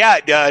 Yeah,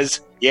 it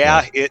does.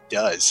 Yeah, it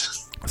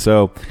does.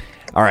 So,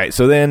 all right.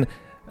 So then,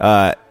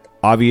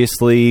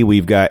 obviously,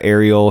 we've got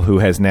Ariel, who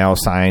has now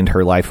signed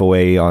her life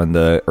away on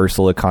the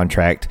Ursula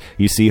contract.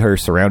 You see her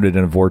surrounded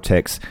in a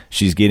vortex.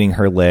 She's getting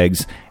her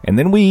legs. And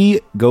then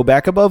we go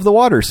back above the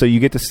water. So you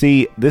get to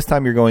see, this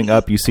time you're going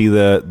up, you see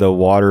the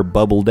water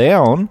bubble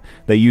down.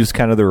 They use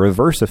kind of the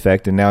reverse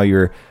effect, and now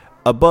you're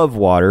above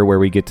water, where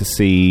we get to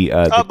see...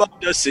 above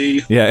the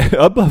sea. Yeah,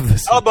 above the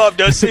sea. Above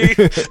the sea.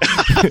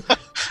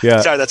 Yeah.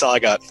 Sorry, that's all I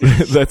got.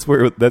 That's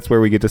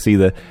where we get to see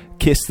the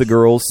Kiss the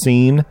Girls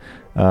scene,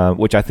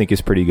 which I think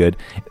is pretty good.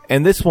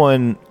 And this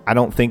one, I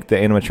don't think the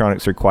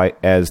animatronics are quite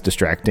as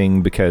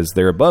distracting because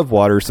they're above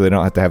water, so they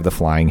don't have to have the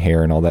flying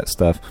hair and all that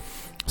stuff.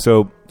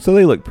 So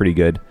they look pretty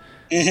good.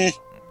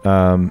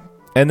 Mm-hmm.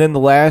 And then the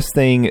last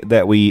thing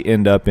that we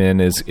end up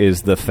in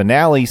is the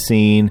finale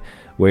scene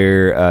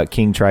where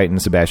King Triton,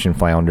 Sebastian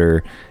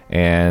Flounder,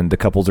 and the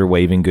couples are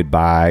waving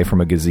goodbye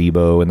from a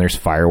gazebo, and there's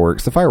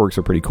fireworks. The fireworks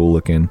are pretty cool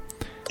looking.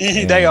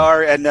 They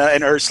are, and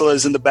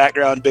Ursula's in the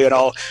background being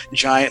all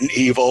giant and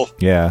evil.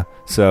 Yeah.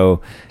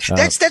 So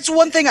that's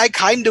one thing I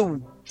kind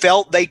of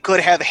felt they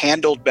could have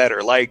handled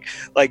better. Like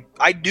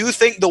I do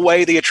think the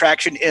way the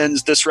attraction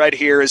ends, this right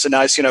here is a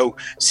nice,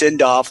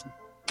 send off.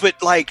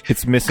 But like,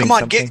 it's missing. Come on,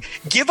 something.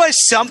 give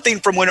us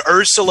something from when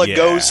Ursula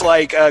goes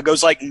like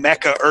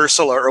Mecha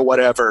Ursula or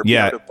whatever.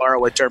 Yeah, to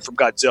borrow a term from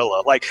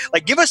Godzilla. Like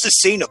give us a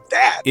scene of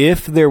that.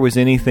 If there was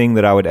anything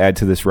that I would add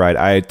to this ride,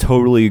 I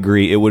totally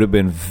agree. It would have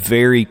been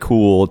very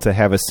cool to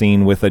have a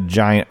scene with a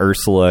giant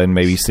Ursula and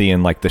maybe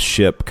seeing like the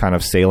ship kind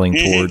of sailing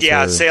towards.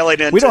 Yeah, her. sailing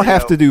into. We don't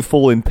have to do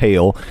full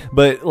impale,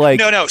 but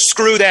like no,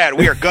 screw that.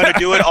 We are going to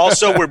do it.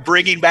 Also, we're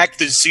bringing back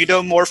the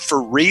Xenomorph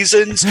for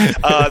reasons.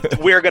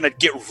 We're going to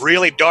get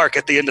really dark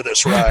at the end of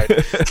this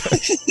ride.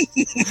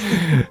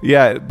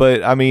 Yeah,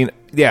 but I mean,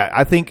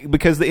 I think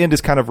because the end is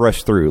kind of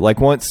rushed through.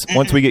 Like once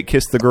we get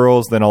Kiss the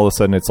Girls, then all of a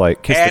sudden it's like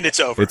it's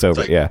over. It's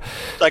over. Yeah.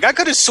 Like I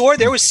could have swore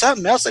there was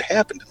something else that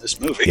happened in this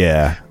movie.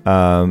 Yeah.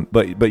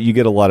 But you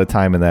get a lot of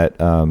time in that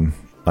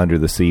under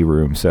the sea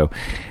room. So,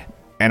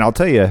 and I'll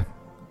tell you,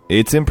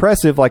 it's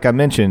impressive. Like I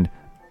mentioned,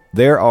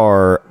 there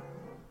are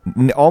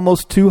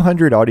almost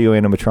 200 audio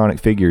animatronic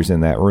figures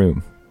in that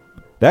room.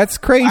 That's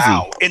crazy.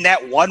 Wow. In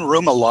that one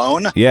room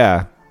alone?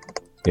 Yeah.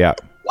 Yeah.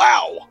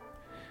 Wow.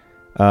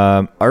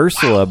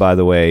 Ursula, by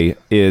the way,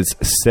 is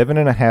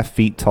 7.5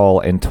 feet tall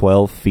and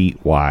 12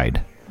 feet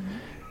wide.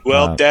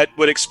 Well, that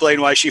would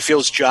explain why she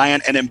feels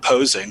giant and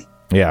imposing.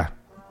 Yeah.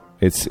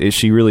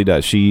 She really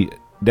does. She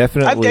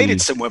definitely... I've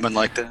dated some women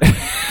like that.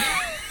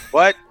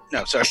 What?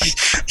 No, sorry.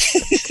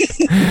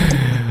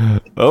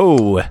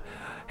 Oh.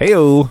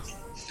 Hey-oh.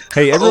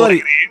 Hey,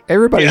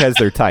 everybody has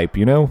their type,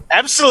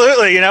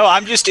 Absolutely.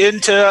 I'm just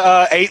into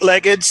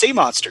 8-legged sea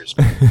monsters.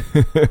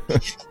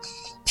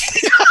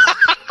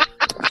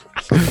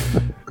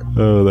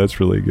 Oh, that's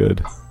really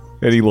good.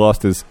 And he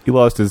lost his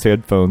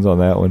headphones on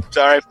that one.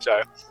 Sorry.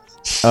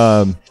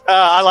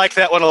 I like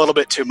that one a little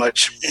bit too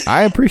much.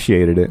 I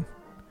appreciated it.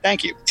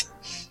 Thank you.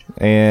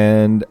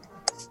 And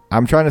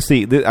I'm trying to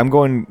see. I'm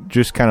going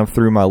just kind of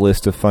through my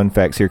list of fun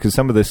facts here because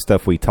some of this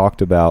stuff we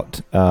talked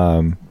about.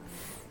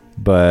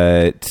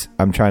 But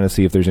I'm trying to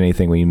see if there's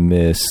anything we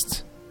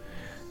missed.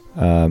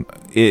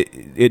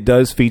 It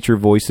does feature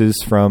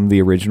voices from the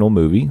original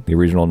movie, the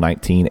original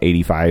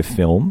 1985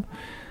 film.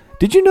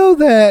 Did you know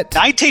that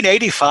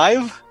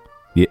 1985?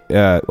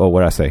 Yeah. What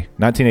did I say?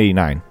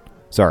 1989.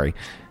 Sorry.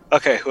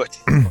 Okay.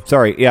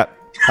 Sorry. Yeah.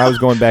 I was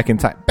going back in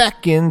time.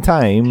 Back in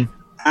time.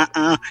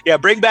 Yeah,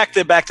 bring back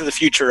the Back to the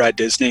Future ride,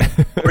 Disney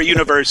or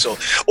Universal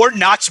or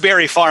Knott's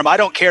Berry Farm. I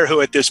don't care who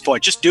at this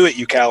point. Just do it,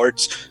 you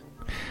cowards.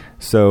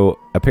 So,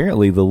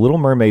 apparently, The Little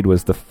Mermaid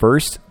was the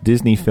first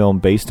Disney film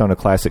based on a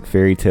classic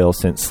fairy tale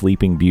since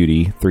Sleeping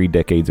Beauty 3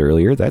 decades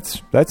earlier.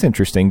 That's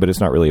interesting, but it's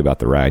not really about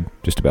the ride,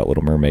 just about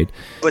Little Mermaid.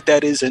 But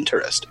that is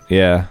interesting.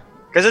 Yeah.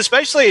 Because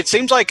especially, it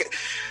seems like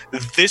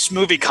this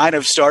movie kind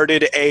of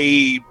started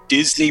a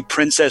Disney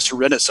princess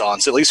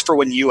renaissance, at least for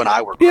when you and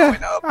I were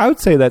growing up. I would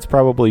say that's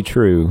probably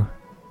true.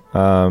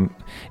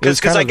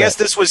 Because I guess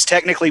this was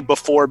technically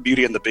before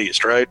Beauty and the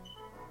Beast, right?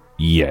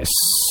 Yes.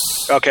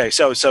 Okay,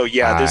 so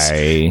yeah,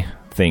 I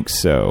think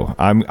so.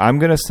 I'm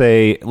gonna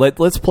say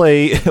let's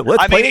play. Play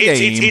a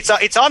game.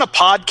 It's on a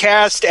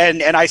podcast,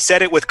 and I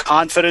said it with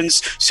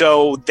confidence,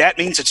 so that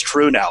means it's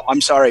true now. I'm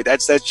sorry,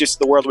 that's just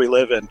the world we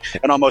live in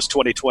almost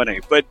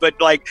 2020. But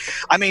like,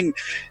 I mean,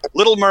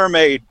 Little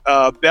Mermaid,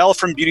 Belle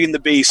from Beauty and the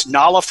Beast,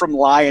 Nala from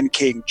Lion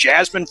King,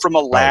 Jasmine from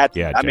Aladdin.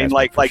 Yeah, I mean,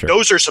 like sure.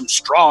 Those are some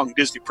strong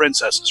Disney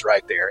princesses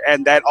right there,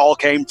 and that all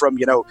came from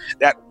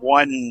that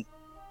one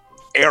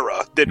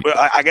era, that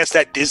I guess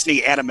that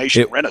Disney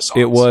animation renaissance.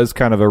 It was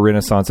kind of a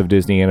renaissance of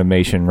Disney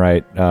animation,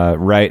 right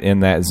in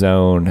that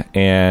zone.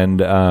 And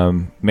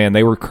man,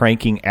 they were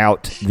cranking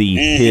out the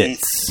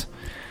hits.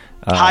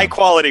 High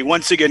quality.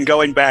 Once again,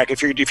 going back,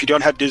 if you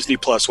don't have Disney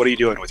Plus, what are you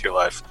doing with your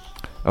life?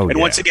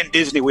 Once again,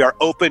 Disney, we are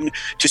open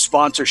to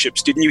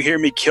sponsorships. Didn't you hear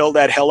me kill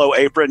that Hello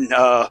Apron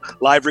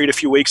live read a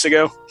few weeks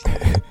ago?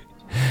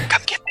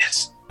 Come get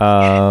this.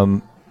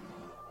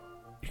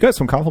 You got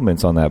some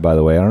compliments on that, by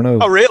the way. I don't know.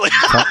 Oh, really?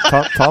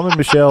 Tom and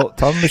Michelle.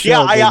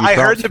 Yeah, I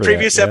heard in the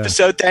previous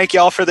episode. Thank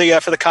y'all for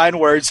the kind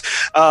words.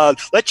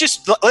 Let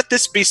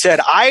this be said.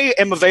 I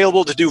am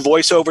available to do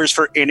voiceovers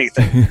for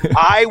anything.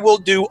 I will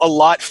do a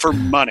lot for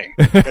money.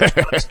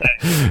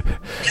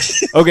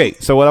 Okay,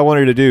 so what I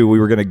wanted to do, we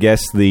were going to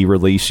guess the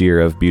release year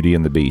of Beauty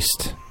and the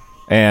Beast,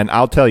 and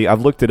I'll tell you,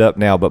 I've looked it up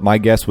now, but my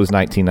guess was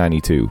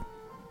 1992.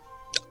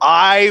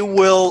 I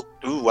will.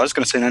 Ooh, I was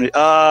going to say 90.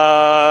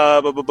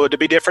 To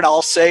be different,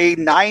 I'll say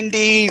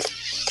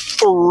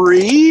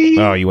 93.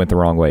 Oh, you went the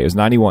wrong way. It was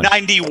 91.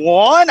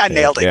 91? I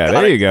nailed it. Yeah,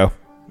 there you go.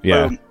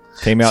 Yeah. Boom.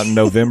 Came out in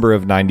November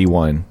of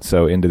 91.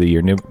 So, end of the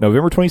year,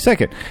 November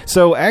 22nd.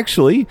 So,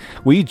 actually,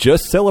 we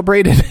just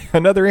celebrated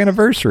another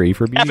anniversary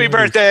for Beauty. Happy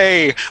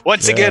birthday.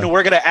 Once again,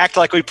 we're going to act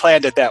like we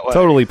planned it that way.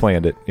 Totally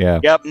planned it. Yeah.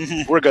 Yep.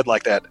 Mm-hmm. We're good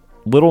like that.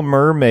 Little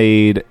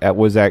Mermaid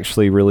was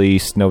actually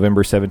released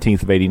November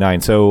 17th of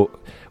 89. So,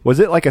 was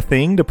it like a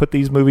thing to put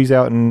these movies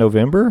out in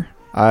November?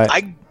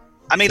 I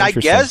I mean, I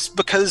guess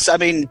because, I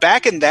mean,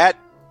 back in that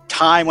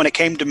time when it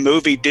came to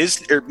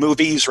movies,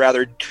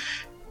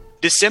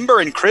 December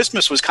and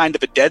Christmas was kind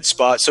of a dead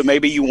spot. So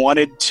maybe you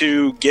wanted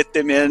to get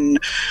them in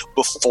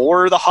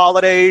before the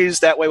holidays.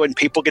 That way, when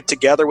people get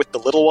together with the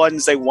little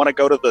ones, they want to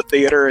go to the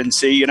theater and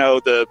see, you know,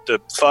 the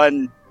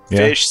fun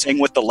fish sing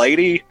with the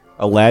lady.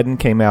 Aladdin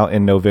came out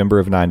in November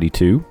of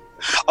 92.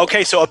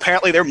 Okay, so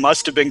apparently there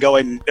must have been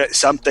going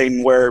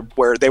something where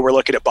they were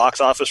looking at box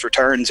office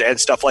returns and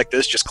stuff like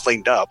this just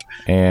cleaned up.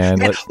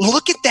 And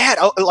look at that!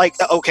 Oh, like,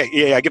 okay,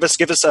 yeah, give us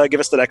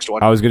the next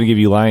one. I was going to give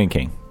you Lion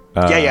King.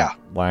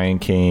 Lion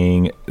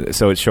King.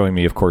 So it's showing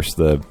me, of course,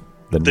 the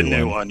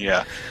new one.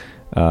 Yeah.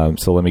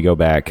 So let me go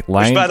back.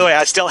 Which, by the way,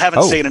 I still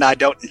haven't seen, and I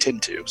don't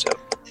intend to. So,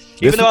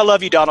 even though I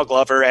love you, Donald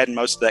Glover, and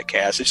most of that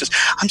cast, it's just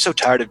I'm so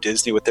tired of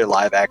Disney with their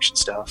live action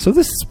stuff. So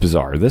this is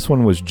bizarre. This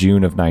one was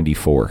June of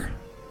 94.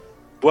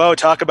 Whoa,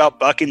 talk about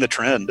bucking the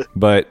trend.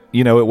 But,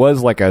 you know, it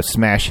was like a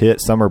smash hit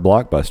summer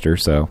blockbuster,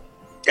 so.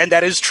 And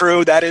that is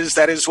true. That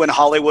is when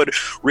Hollywood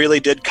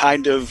really did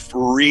kind of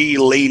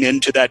lean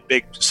into that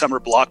big summer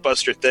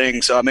blockbuster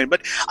thing. So,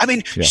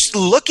 just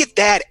look at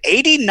that,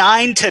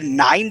 89 to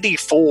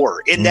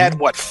 94 in that,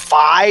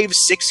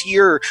 5-6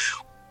 year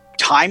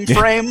time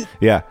frame?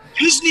 Yeah.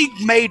 Disney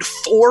made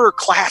 4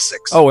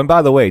 classics. Oh, and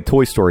by the way,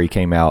 Toy Story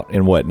came out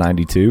in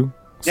 92?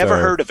 Never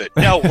heard of it.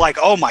 No, like,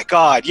 oh my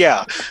God,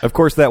 yeah. Of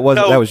course, that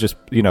was just,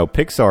 you know,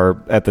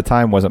 Pixar at the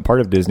time wasn't part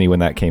of Disney when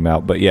that came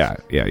out, but yeah.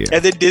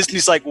 And then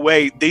Disney's like,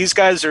 wait, these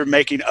guys are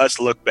making us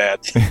look bad.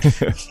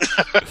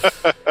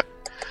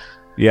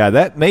 Yeah,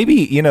 that maybe,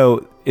 you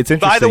know, it's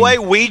interesting. By the way,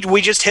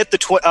 we just hit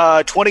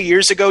the 20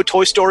 years ago,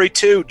 Toy Story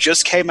 2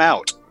 just came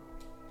out.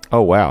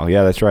 Oh wow,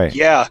 yeah, that's right.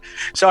 Yeah,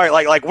 sorry,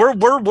 like we're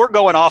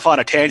going off on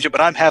a tangent, but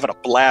I'm having a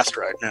blast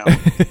right now.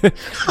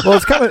 Well,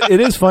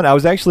 it is fun. I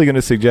was actually going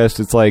to suggest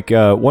it's like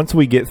once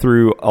we get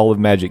through all of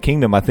Magic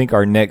Kingdom, I think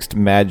our next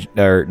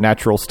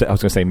natural step. I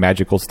was going to say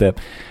magical step.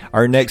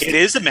 It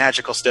is a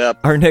magical step.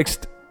 Our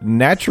next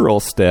natural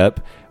step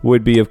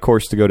would be, of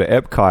course, to go to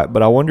Epcot.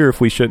 But I wonder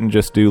if we shouldn't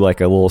just do like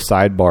a little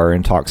sidebar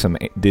and talk some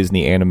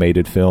Disney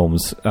animated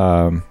films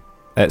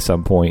at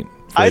some point.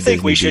 I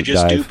think we should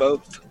just do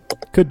both.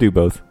 Could do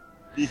both.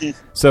 Mm-hmm.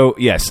 So,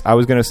 yes, I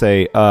was going to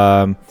say,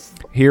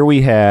 here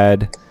we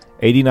had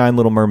 89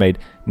 Little Mermaid.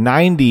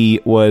 90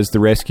 was The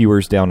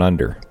Rescuers Down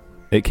Under.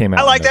 It came out.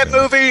 I like that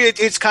movie.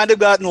 It's kind of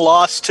gotten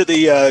lost to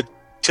the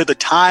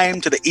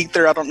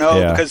ether. I don't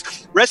know,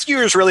 because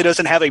Rescuers really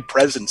doesn't have a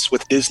presence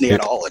with Disney at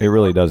all. It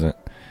really doesn't.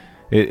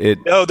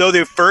 No, though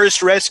the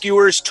first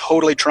Rescuers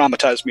totally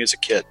traumatized me as a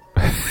kid.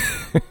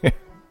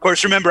 Of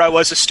course, remember, I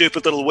was a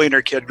stupid little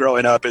wiener kid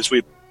growing up, as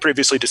we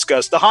previously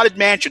discussed. The Haunted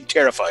Mansion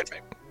terrified me.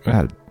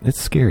 God,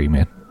 it's scary,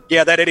 man.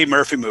 Yeah, that Eddie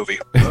Murphy movie.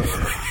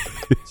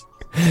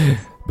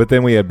 But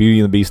then we had Beauty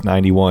and the Beast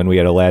 91, we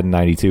had Aladdin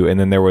 92, and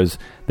then there was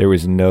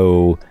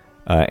no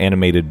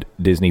animated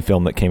Disney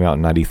film that came out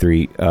in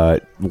 93.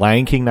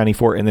 Lion King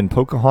 94, and then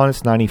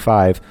Pocahontas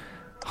 95,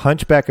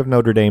 Hunchback of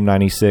Notre Dame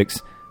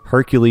 96,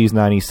 Hercules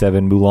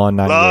 97, Mulan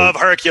 98. Love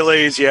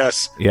Hercules,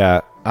 yes. Yeah,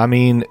 I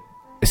mean,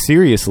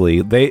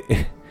 seriously,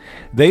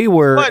 they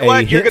were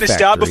What? You're going to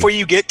stop before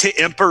you get to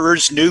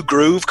Emperor's New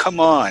Groove? Come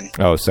on.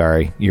 Oh,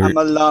 sorry. I'm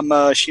a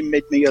llama. She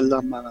made me a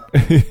llama.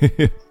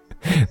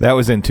 That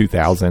was in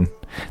 2000.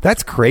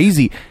 That's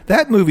crazy.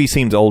 That movie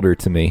seems older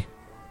to me.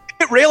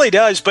 It really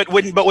does. But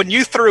when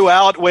you threw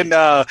out when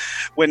Little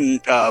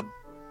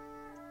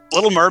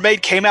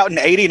Mermaid came out in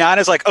 89,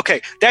 it's like,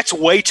 okay, that's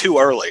way too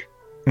early.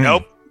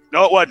 Nope.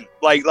 No, it wasn't.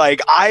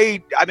 Like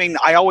I mean,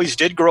 I always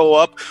did grow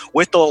up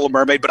with The Little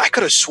Mermaid, but I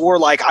could have swore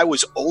like I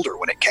was older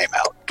when it came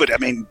out. But I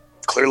mean,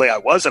 clearly I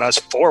wasn't. I was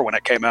 4 when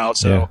it came out.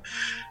 So,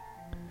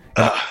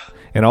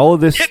 and all of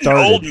this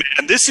started. Old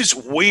man, this is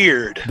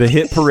weird. The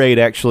hit parade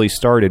actually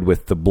started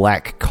with The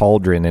Black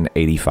Cauldron in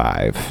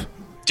 85.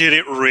 Did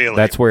it really?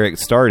 That's where it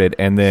started,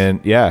 and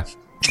then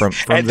From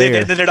and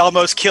there, then it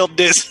almost killed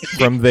Disney.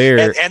 From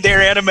there, and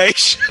their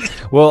animation.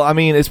 Well, I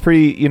mean, it's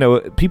pretty. You know,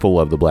 people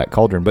love the Black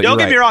Cauldron, but don't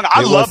get me wrong.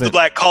 I love the wasn't...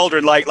 Black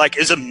Cauldron. Like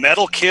as a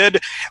metal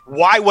kid,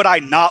 why would I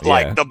not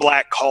like the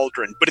Black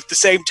Cauldron? But at the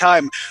same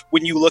time,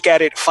 when you look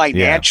at it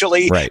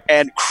financially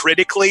and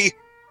critically,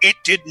 it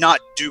did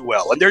not do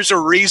well. And there's a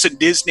reason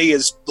Disney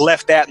has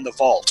left that in the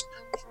vault.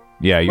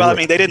 Yeah. Well, I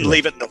mean, they didn't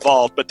leave it in the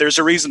vault, but there's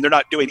a reason they're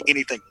not doing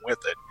anything with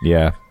it.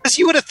 Yeah. Because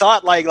you would have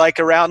thought, like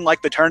around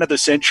like the turn of the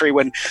century,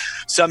 when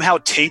somehow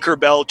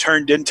Tinkerbell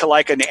turned into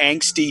like an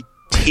angsty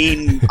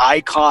teen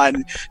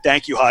icon.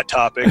 Thank you, Hot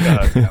Topic.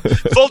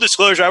 Full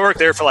disclosure, I worked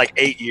there for like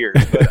 8 years.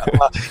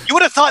 But, you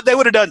would have thought they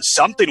would have done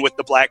something with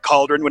the Black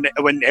Cauldron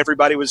when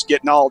everybody was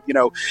getting all,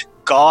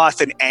 goth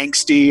and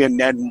angsty and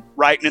then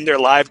writing in their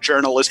live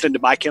journal, listening to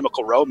My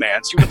Chemical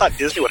Romance. You would have thought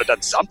Disney would have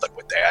done something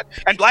with that.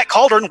 And Black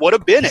Cauldron would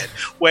have been it.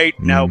 Wait,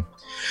 no.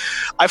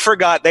 I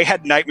forgot they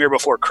had Nightmare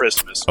Before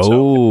Christmas. That's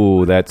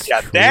true.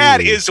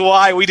 That is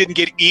why we didn't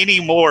get any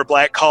more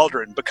Black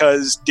Cauldron,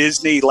 because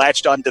Disney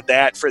latched onto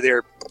that for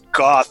their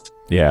goth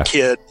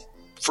kid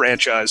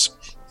franchise.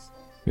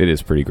 It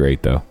is pretty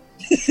great, though.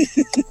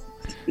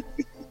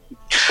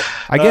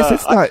 I guess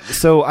it's not.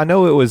 So I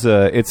know it's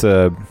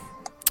a.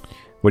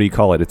 What do you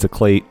call it? It's a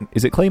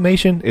is it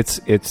claymation?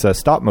 It's a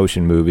stop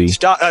motion movie.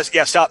 Stop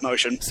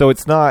motion. So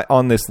it's not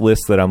on this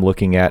list that I'm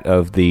looking at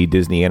of the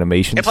Disney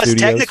Animation and plus,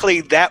 Studios. technically,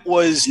 that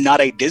was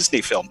not a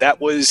Disney film. It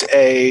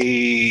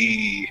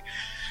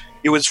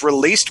was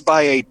released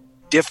by a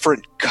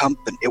different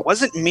company. It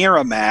wasn't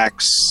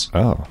Miramax.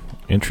 Oh,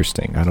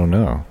 interesting. I don't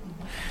know.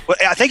 Well,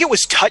 I think it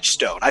was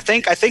Touchstone. I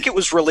think it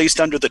was released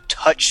under the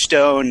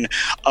Touchstone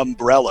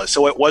umbrella.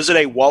 So it wasn't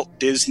a Walt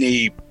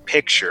Disney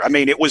picture. I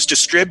mean, it was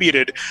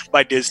distributed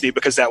by Disney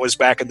because that was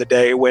back in the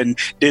day when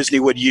Disney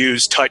would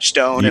use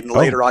Touchstone and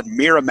later on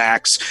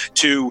Miramax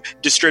to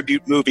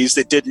distribute movies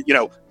that didn't,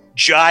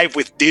 jive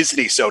with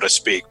Disney, so to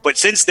speak. But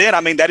since then,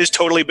 I mean, that has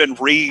totally been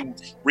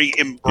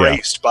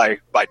re-embraced by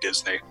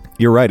Disney.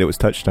 You're right. It was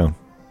Touchstone.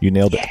 You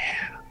nailed it.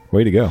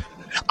 Way to go.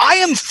 I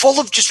am full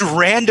of just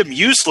random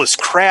useless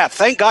crap.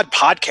 Thank God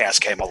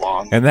podcast came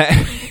along. And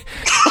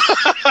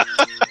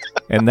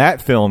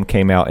that film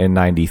came out in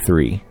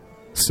 93.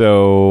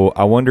 So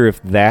I wonder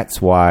if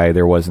that's why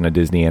there wasn't a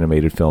Disney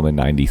animated film in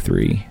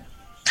 93.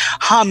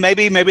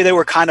 Maybe they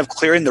were kind of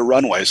clearing the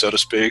runway, so to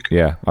speak.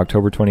 Yeah,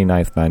 October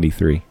 29th,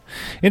 93.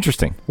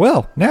 Interesting.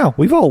 Well, now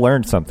we've all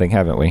learned something,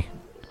 haven't we?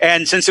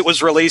 And since it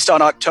was released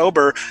on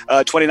October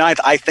 29th,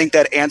 I think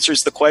that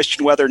answers the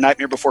question whether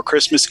Nightmare Before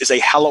Christmas is a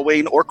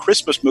Halloween or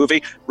Christmas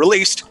movie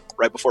released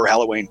right before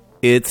Halloween.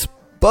 It's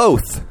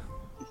both.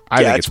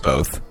 I think it's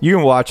both. You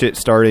can watch it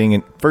starting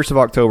in 1st of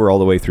October all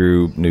the way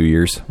through New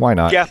Year's. Why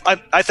not? Yeah,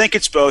 I think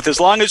it's both, as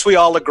long as we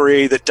all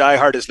agree that Die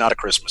Hard is not a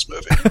Christmas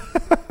movie.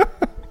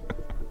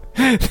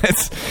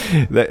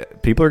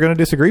 People are going to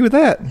disagree with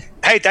that.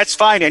 Hey, that's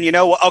fine. And you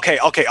know what? Okay.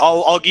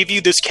 I'll give you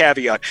this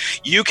caveat.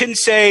 You can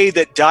say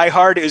that Die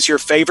Hard is your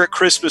favorite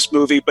Christmas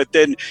movie, but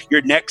then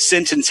your next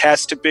sentence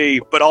has to be,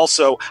 but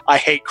also, I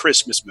hate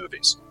Christmas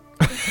movies.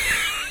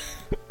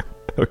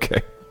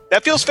 Okay.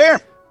 That feels fair.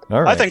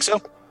 All right. I think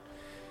so.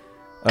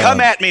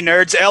 Come at me,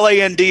 nerds.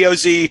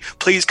 LANDOZ.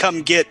 Please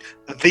come get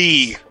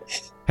the.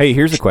 Hey,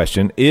 here's a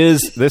question.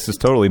 This is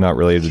totally not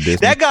related to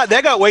Disney. That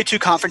got way too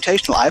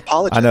confrontational. I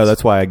apologize. I know.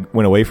 That's why I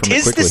went away from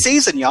it quickly. It's the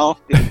season, y'all.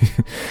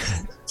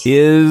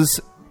 Is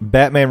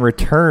Batman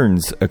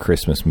Returns a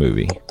Christmas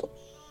movie?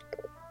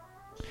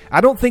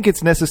 I don't think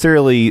it's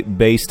necessarily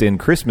based in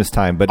Christmas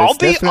time, but it's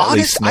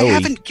definitely snowy.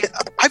 I'll be honest.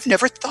 I've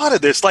never thought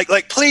of this.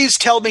 Like, please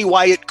tell me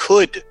why it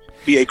could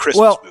be a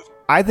Christmas movie.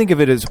 I think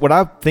of it as, when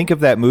I think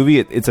of that movie,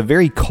 it's a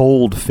very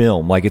cold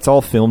film. Like, it's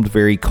all filmed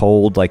very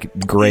cold, like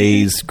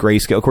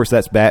grayscale. Of course,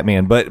 that's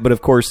Batman. But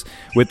of course,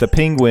 with the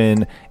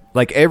Penguin,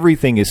 like,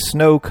 everything is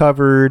snow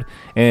covered.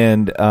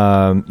 And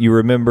you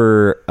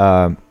remember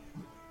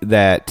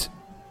that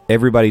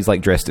everybody's,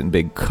 like, dressed in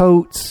big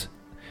coats.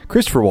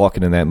 Christopher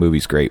Walken in that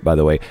movie's great, by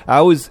the way. I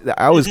always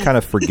kind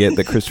of forget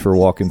that Christopher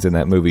Walken's in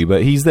that movie,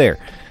 but he's there.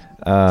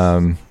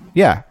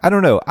 Yeah, I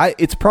don't know.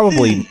 It's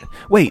probably...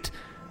 Wait.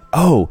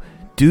 Oh,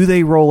 do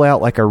they roll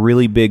out like a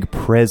really big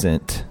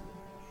present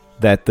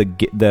that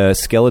the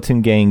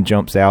skeleton gang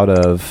jumps out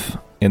of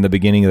in the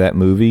beginning of that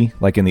movie,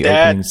 like in the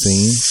opening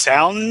scene?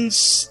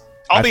 Sounds.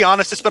 I'll be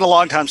honest. It's been a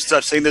long time since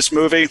I've seen this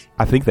movie.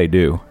 I think they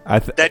do.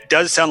 That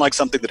does sound like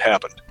something that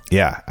happened.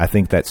 Yeah, I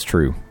think that's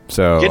true.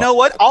 So you know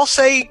what? I'll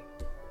say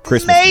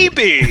Christmas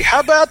maybe. Movie.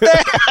 How about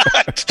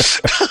that?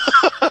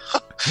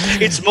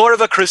 It's more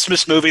of a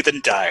Christmas movie than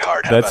Die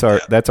Hard.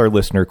 That's our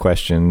listener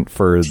question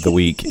for the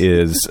week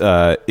is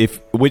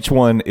which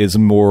one is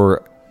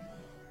more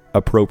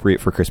appropriate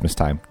for Christmas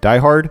time? Die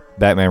Hard,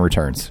 Batman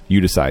Returns.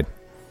 You decide.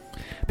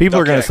 People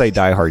are going to say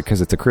Die Hard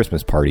because it's a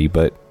Christmas party,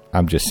 but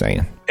I'm just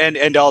saying.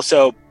 And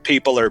also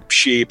people are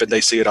sheep and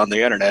they see it on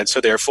the internet,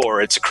 so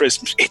therefore it's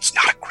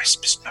not a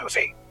Christmas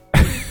movie.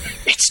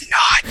 It's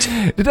not.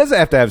 It doesn't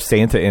have to have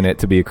Santa in it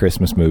to be a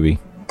Christmas movie.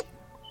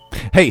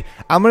 Hey,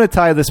 I'm going to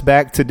tie this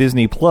back to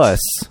Disney Plus.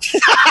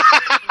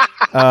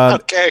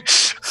 Okay.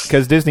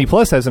 Because Disney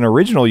Plus has an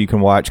original you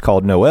can watch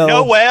called Noel.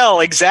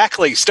 Noel,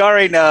 exactly.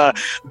 Starring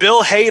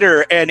Bill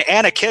Hader and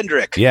Anna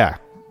Kendrick. Yeah.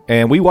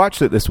 And we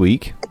watched it this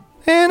week,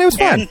 and it was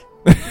fun.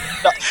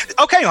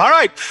 Okay, all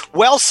right.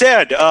 Well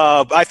said.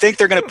 I think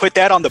they're going to put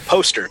that on the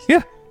poster.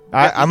 Yeah.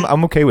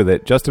 I'm okay with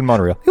it. Justin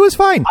Monorail. It was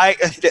fine. I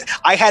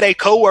had a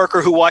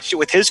coworker who watched it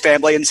with his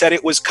family and said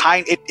it was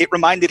it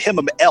reminded him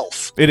of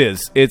Elf. It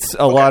is. It's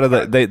a lot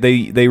of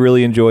they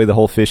really enjoy the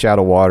whole fish out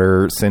of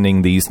water,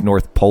 sending these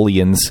North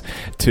Polians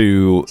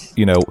to,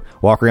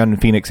 walk around in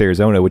Phoenix,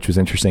 Arizona, which was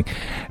interesting.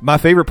 My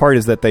favorite part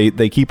is that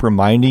they keep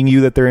reminding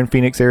you that they're in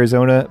Phoenix,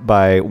 Arizona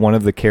by one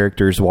of the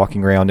characters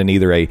walking around in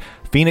either a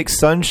Phoenix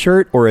Sun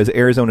shirt or as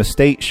Arizona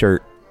State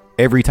shirt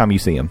every time you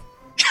see him.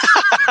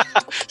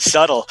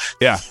 Subtle.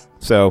 Yeah.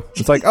 So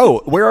it's like,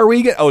 oh, where are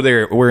we?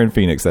 We're in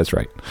Phoenix. That's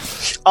right.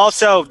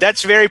 Also,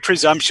 that's very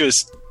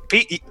presumptuous.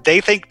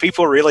 They think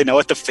people really know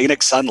what the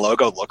Phoenix Sun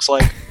logo looks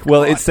like.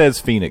 Well, it says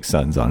Phoenix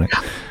Suns on it.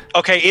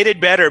 Okay, it had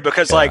better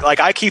because like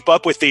I keep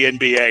up with the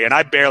NBA and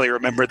I barely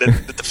remember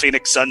that the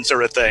Phoenix Suns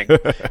are a thing.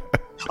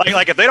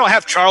 like if they don't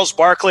have Charles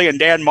Barkley and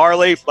Dan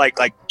Marley,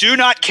 like do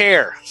not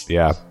care.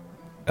 Yeah.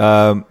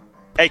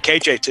 Hey,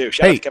 KJ, too.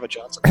 Shout out to Kevin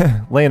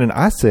Johnson. Landon,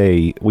 I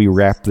say we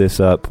wrap this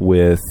up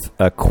with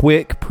a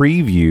quick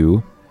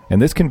preview,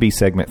 and this can be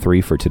segment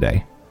 3 for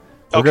today.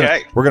 We're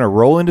going to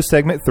roll into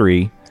segment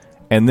 3,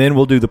 and then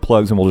we'll do the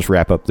plugs, and we'll just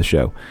wrap up the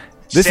show.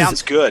 This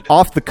sounds good.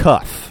 Off the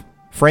cuff.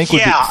 Frank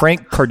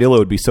Cardillo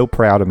would be so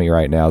proud of me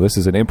right now. This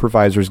is an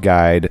improviser's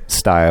guide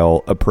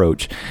style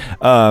approach.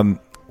 Well,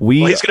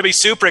 he's going to be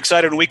super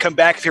excited when we come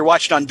back. If you're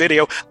watching on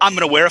video, I'm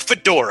going to wear a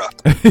fedora.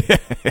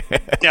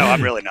 No,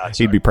 I'm really not.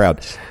 Sorry. He'd be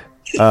proud.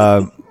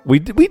 We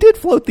did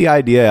float the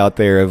idea out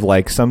there of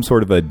like some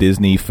sort of a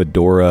Disney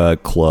fedora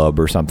club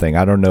or something.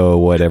 I don't know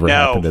whatever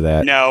happened to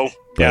that. No.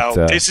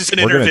 This is an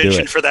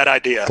intervention for that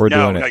idea.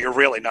 No, you're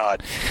really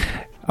not.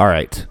 All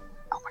right.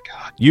 Oh, my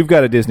God. You've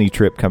got a Disney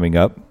trip coming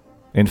up.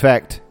 In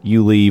fact,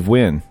 you leave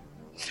when?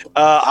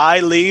 I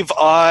leave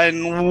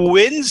on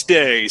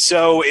Wednesday.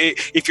 So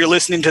if you're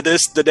listening to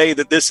this the day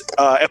that this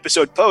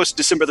episode posts,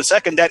 December the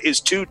 2nd, that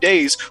is 2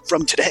 days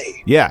from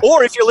today. Yeah.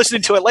 Or if you're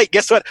listening to it late,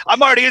 guess what?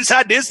 I'm already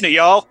inside Disney,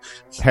 y'all.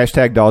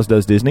 Hashtag Dawes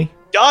Does Disney.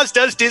 Dawes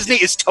Does Disney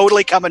is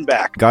totally coming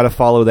back. Got to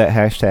follow that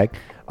hashtag.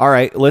 All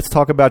right, let's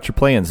talk about your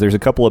plans. There's a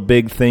couple of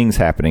big things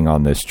happening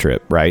on this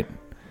trip, right?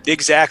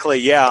 Exactly,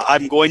 yeah.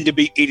 I'm going to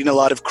be eating a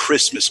lot of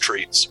Christmas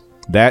treats.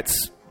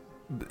 That's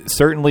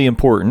certainly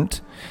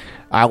important.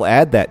 I'll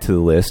add that to the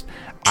list.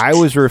 I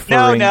was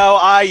referring...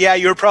 Yeah,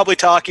 you were probably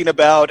talking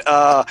about...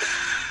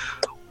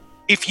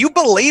 if you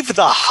believe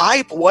the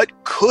hype, what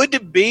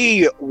could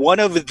be one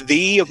of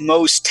the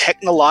most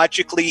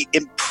technologically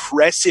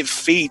impressive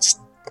feats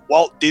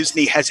Walt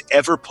Disney has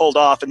ever pulled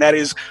off, and that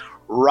is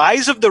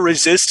Rise of the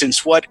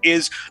Resistance. What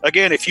is,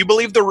 again, if you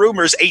believe the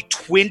rumors, a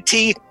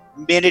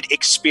 20-minute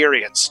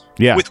experience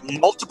with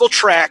multiple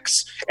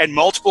tracks and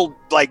multiple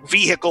like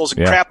vehicles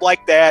and crap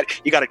like that.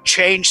 You got to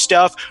change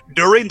stuff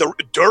during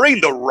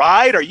the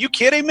ride. Are you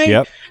kidding me?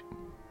 Yep.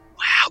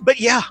 Wow. But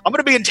yeah, I'm going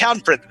to be in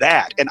town for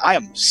that, and I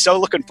am so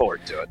looking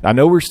forward to it. I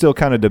know we're still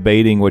kind of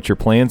debating what your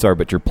plans are,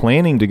 but you're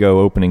planning to go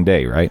opening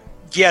day, right?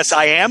 Yes,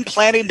 I am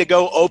planning to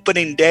go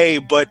opening day,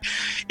 but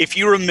if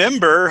you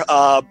remember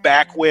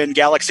back when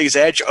Galaxy's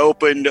Edge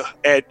opened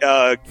at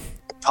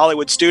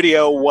Hollywood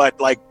Studio,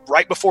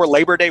 right before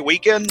Labor Day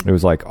weekend? It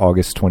was like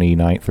August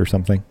 29th or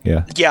something,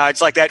 yeah. Yeah,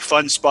 it's like that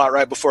fun spot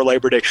right before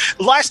Labor Day.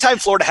 Last time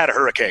Florida had a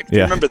hurricane.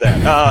 Yeah. Remember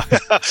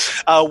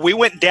that? We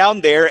went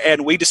down there,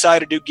 and we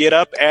decided to get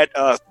up at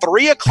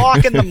 3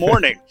 o'clock in the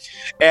morning.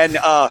 And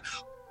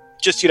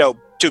just,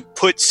 to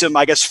put some,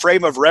 I guess,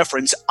 frame of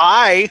reference,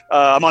 I'm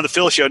on the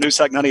Phil Show, News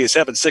Talk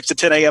 98.7, 6 to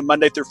 10 a.m.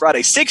 Monday through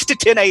Friday. 6 to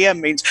 10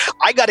 a.m. means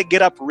I got to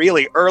get up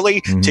really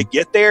early to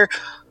get there.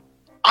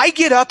 I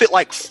get up at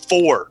like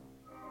 4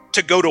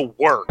 to go to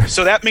work.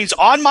 So that means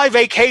on my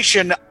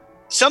vacation,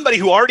 somebody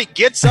who already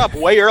gets up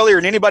way earlier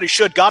than anybody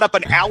should got up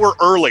an hour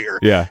earlier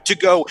to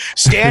go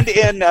stand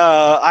in,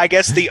 I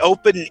guess, the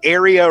open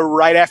area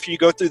right after you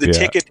go through the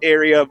ticket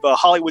area of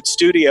Hollywood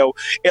Studio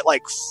at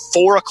like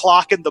 4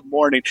 o'clock in the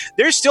morning.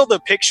 There's still the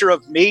picture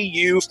of me,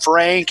 you,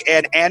 Frank,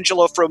 and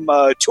Angela from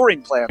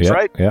Touring Plans,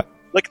 right? Yeah.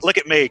 Look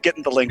at me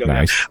getting the lingo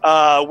nice.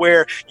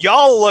 Where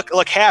y'all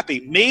look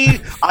happy. Me,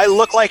 I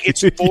look like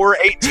it's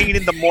 4:18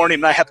 in the morning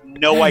and I have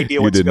no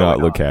idea what's going on. You did not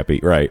look happy,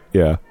 right?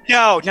 Yeah.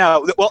 No.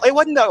 Well, it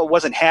wasn't that I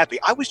wasn't happy.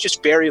 I was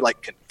just very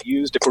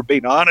confused, if we're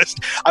being honest.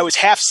 I was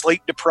half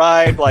sleep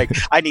deprived.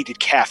 I needed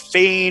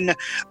caffeine.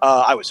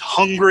 I was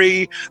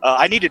hungry.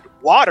 I needed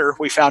water,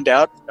 we found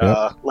out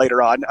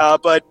later on.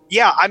 But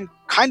yeah, I'm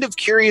kind of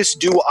curious,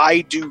 do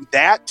I do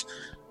that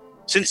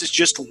since it's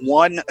just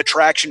one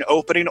attraction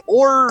opening,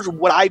 or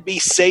would I be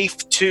safe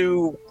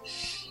to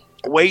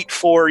wait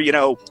for,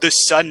 the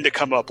sun to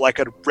come up like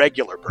a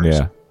regular person?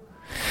 Yeah.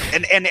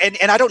 And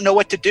I don't know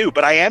what to do,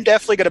 but I am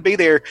definitely going to be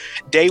there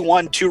day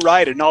one to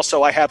ride, and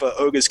also I have a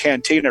Oga's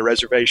Cantina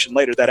reservation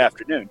later that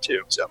afternoon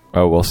too. So.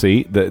 Oh, well,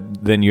 see,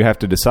 then you have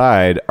to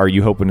decide: are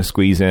you hoping to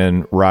squeeze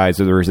in Rise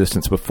of the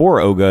Resistance before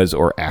Oga's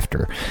or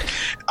after?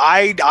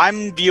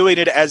 I'm viewing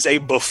it as a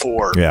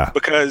before,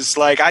 because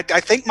I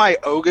think my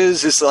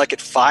Oga's is at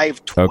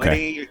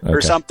 5:20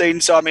 or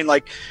something. So I mean,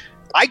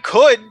 I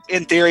could,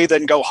 in theory,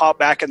 then go hop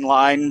back in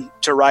line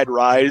to ride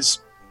Rise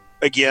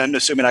again,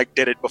 assuming I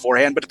did it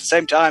beforehand. But at the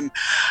same time,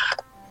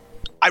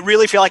 I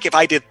really feel like if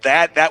I did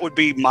that, that would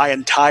be my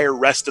entire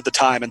rest of the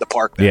time in the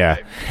park.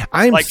 Day.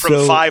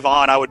 From 5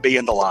 on, I would be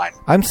in the line.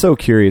 I'm so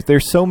curious.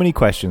 There's so many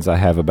questions I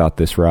have about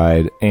this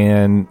ride.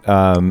 And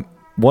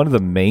one of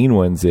the main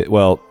ones,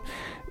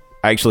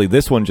 actually,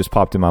 this one just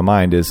popped in my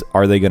mind is,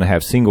 are they going to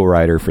have single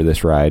rider for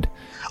this ride?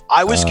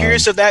 I was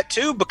curious of that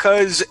too,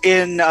 because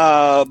in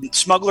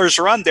Smuggler's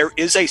Run, there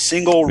is a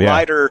single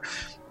rider.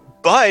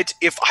 But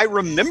if I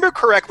remember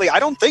correctly, I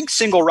don't think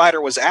single rider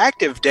was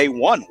active day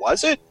one,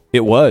 was it?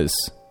 It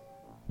was.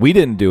 We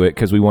didn't do it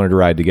because we wanted to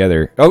ride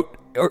together. Oh,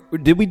 or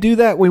did we do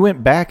that? We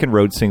went back and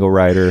rode single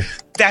rider.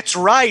 That's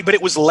right, but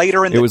it was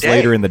later in the day. It was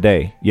later in the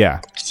day, yeah.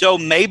 So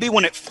maybe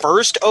when it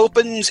first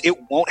opens, it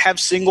won't have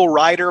single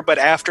rider, but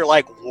after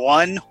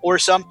 1 or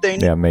something.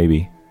 Yeah,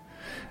 maybe.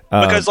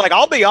 Because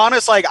I'll be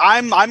honest,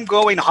 I'm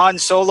going Han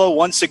Solo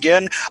once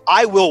again.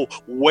 I will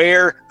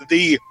wear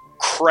the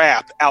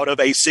crap out of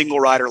a single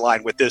rider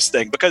line with this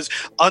thing, because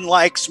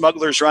unlike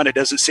Smuggler's Run, it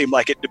doesn't seem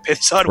like it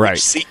depends on Right.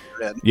 which seat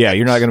you're in. Yeah,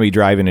 you're not going to be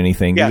driving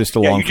anything. You're just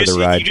along for the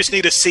ride. You just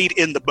need a seat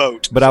in the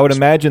boat. But I would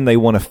imagine they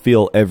want to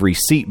fill every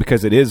seat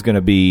because it is going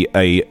to be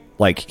a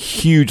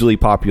hugely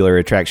popular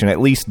attraction, at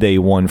least day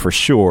one for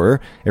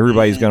sure.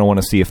 Everybody's going to want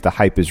to see if the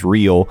hype is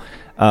real.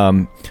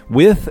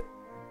 With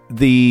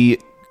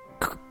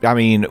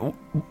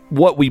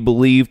what we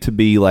believe to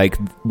be like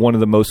one of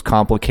the most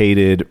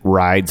complicated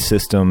ride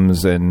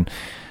systems, and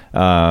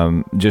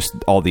just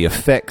all the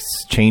effects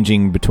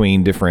changing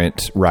between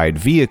different ride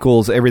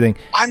vehicles, everything.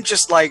 I'm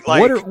just like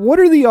what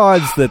are the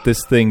odds that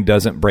this thing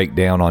doesn't break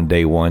down on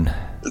day one?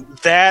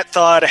 That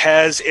thought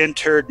has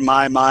entered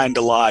my mind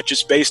a lot,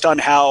 just based on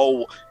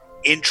how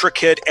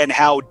intricate and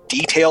how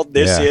detailed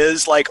this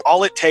is. Like,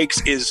 all it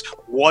takes is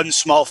one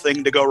small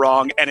thing to go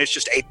wrong, and it's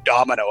just a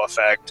domino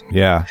effect.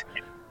 Yeah.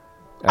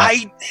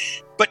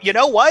 But you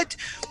know what?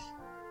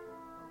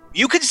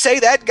 You could say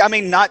that, I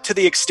mean, not to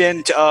the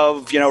extent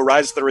of,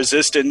 Rise of the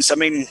Resistance. I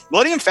mean,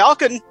 Millennium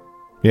Falcon,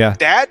 Yeah.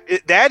 that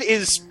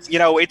is,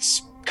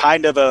 it's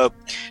kind of a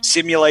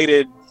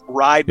simulated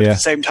ride, but at the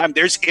same time,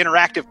 there's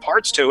interactive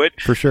parts to it.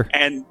 For sure.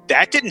 And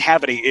that didn't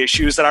have any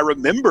issues that I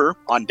remember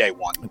on day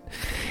one.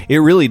 It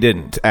really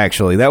didn't,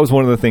 actually. That was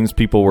one of the things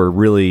people were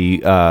really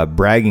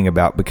bragging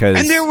about, because...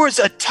 And there was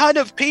a ton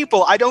of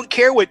people. I don't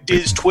care what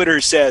Diz Twitter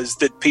says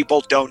that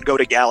people don't go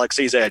to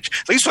Galaxy's Edge.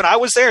 At least when I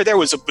was there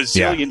was a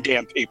bazillion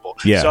damn people.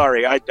 Yeah.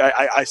 Sorry,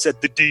 I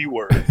said the D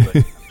word.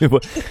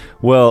 But.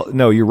 Well,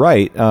 no, you're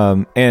right.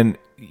 And...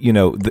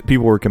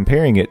 people were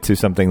comparing it to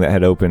something that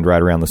had opened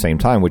right around the same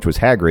time, which was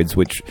Hagrid's,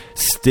 which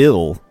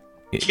still,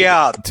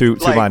 to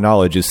my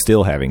knowledge, is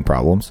still having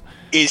problems.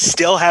 Is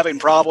still having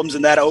problems,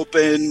 and that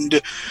opened...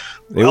 It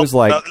was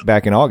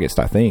back in August,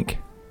 I think.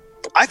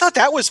 I thought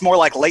that was more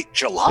like late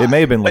July. It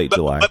may have been late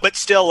July. But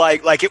still,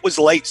 like it was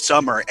late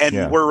summer,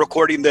 and we're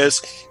recording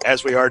this,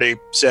 as we already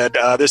said,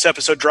 this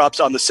episode drops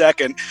on the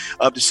 2nd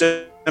of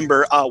December.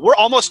 We're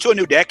almost to a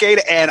new decade,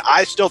 and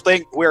I still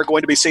think we're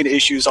going to be seeing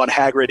issues on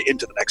Hagrid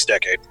into the next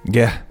decade.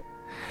 Yeah.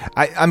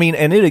 I mean,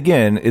 and it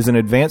again is an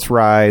advanced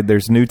ride.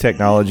 There's new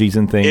technologies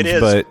and things, it is.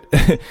 But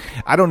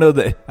I don't know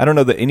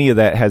that any of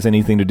that has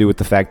anything to do with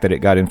the fact that it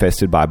got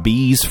infested by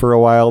bees for a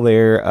while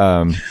there.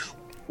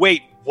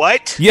 Wait,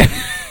 what? Yeah.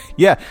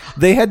 Yeah,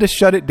 they had to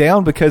shut it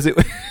down because it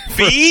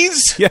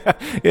bees. Yeah,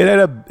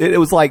 it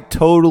was like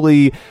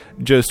totally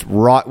just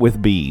wrought with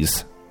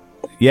bees.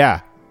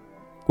 Yeah,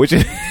 which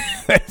is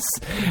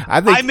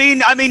I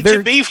mean,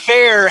 to be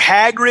fair,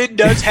 Hagrid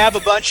does have a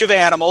bunch of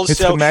animals,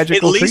 so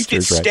at least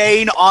it's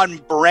staying on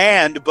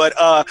brand. But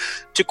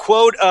to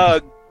quote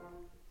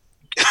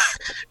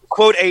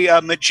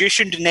a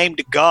magician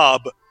named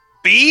Gob,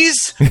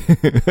 bees,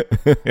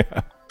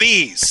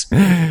 bees.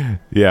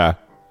 Yeah.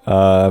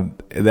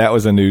 That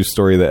was a news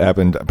story that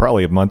happened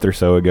probably a month or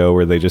so ago,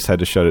 where they just had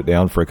to shut it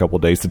down for a couple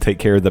of days to take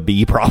care of the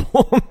bee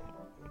problem.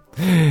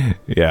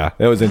 Yeah,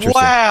 that was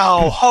interesting.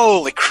 Wow,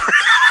 holy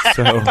crap.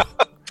 So,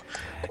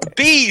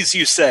 bees,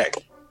 you say?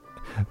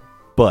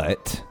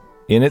 But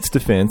in its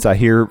defense, I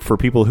hear for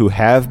people who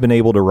have been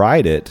able to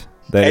ride it,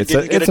 that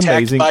it's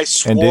amazing, by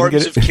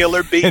swarms of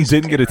killer bees, and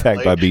didn't get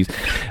attacked by bees.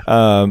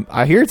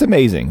 I hear it's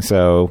amazing.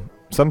 So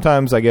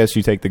sometimes I guess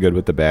you take the good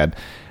with the bad.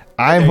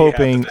 I'm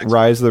hoping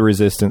Rise of the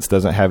Resistance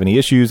doesn't have any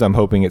issues. I'm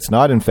hoping it's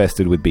not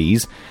infested with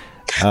bees.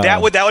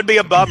 That would be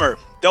a bummer.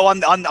 Though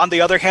on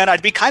the other hand,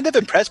 I'd be kind of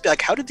impressed. Be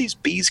like, how did these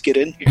bees get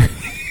in here?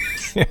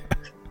 Yeah.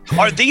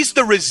 Are these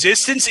the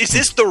Resistance? Is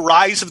this the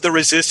Rise of the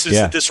Resistance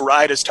that this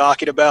ride is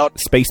talking about?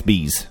 Space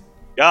bees.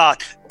 Ah,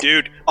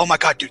 dude. Oh my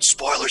God, dude.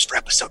 Spoilers for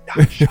episode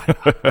 9.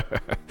 Shut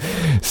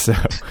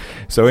up.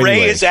 So anyway.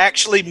 Rey is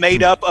actually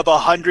made up of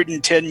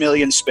 110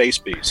 million space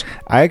bees.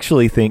 I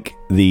actually think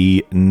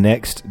the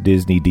next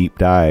Disney deep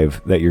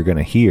dive that you're going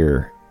to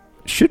hear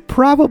should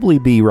probably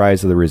be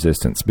Rise of the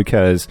Resistance,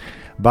 because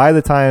by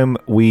the time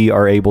we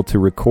are able to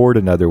record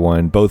another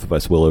one, both of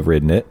us will have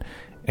ridden it,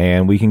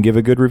 and we can give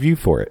a good review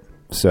for it.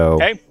 So,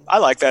 hey, I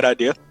like that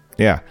idea.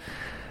 Yeah.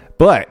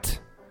 But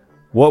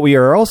what we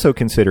are also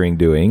considering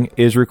doing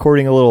is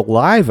recording a little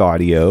live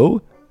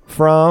audio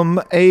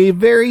from a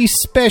very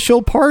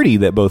special party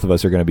that both of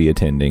us are going to be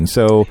attending.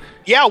 So,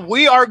 yeah,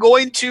 we are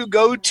going to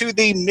go to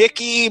the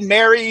Mickey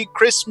Merry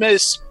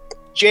Christmas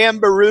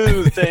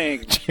Jamboree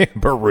thing.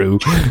 Jamboree.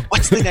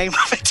 What's the name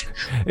of it?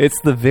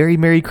 It's the Very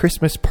Merry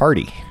Christmas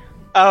Party.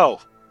 Oh.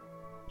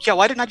 Yeah,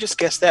 why didn't I just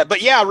guess that?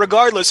 But yeah,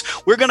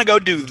 regardless, we're going to go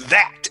do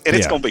that, and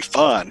it's going to be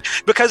fun.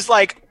 Because,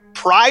 like,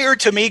 prior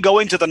to me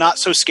going to the Not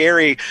So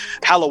Scary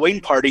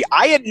Halloween party,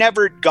 I had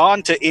never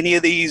gone to any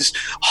of these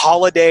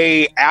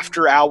holiday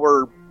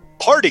after-hour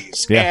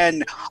parties. Yeah.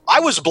 And I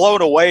was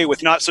blown away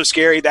with Not So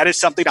Scary. That is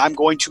something I'm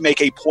going to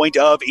make a point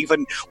of,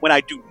 even when I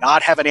do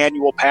not have an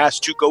annual pass,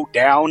 to go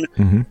down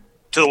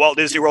to the Walt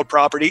Disney World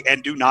property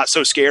and do Not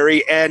So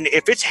Scary. And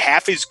if it's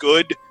half as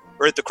good,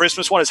 or if the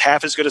Christmas one is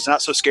half as good as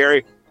Not So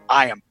Scary,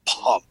 I am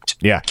pumped.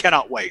 Yeah.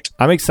 Cannot wait.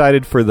 I'm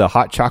excited for the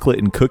hot chocolate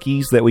and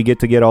cookies that we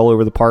get all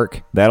over the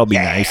park. That'll be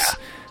nice.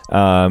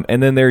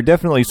 And then there are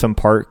definitely some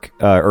park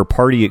or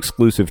party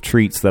exclusive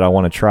treats that I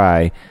want to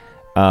try.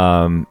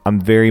 I'm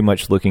very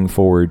much looking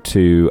forward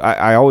to.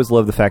 I always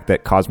love the fact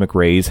that Cosmic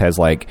Rays has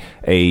like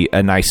a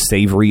nice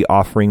savory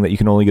offering that you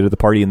can only get at the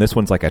party, and this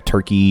one's like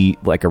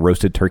a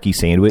roasted turkey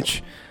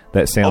sandwich.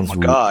 That sounds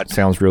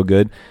real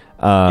good.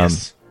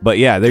 Yes. But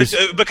yeah, there's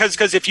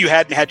because if you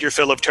hadn't had your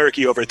fill of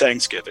turkey over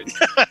Thanksgiving,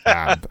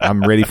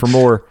 I'm ready for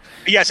more.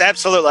 Yes,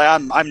 absolutely.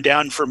 I'm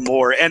down for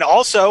more, and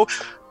also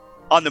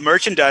on the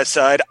merchandise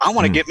side, I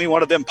want to get me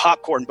one of them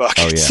popcorn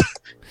buckets. Oh yeah.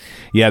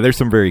 Yeah, there's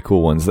some very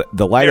cool ones.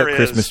 The light up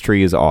Christmas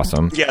tree is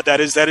awesome. Yeah, that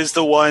is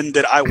the one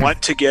that I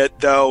want to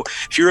get, though.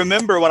 If you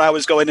remember when I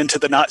was going into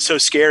the Not So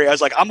Scary, I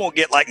was like, I'm going to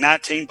get like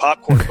 19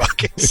 popcorn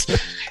buckets.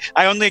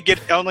 I only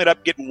ended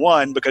up getting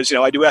one because,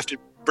 I do have to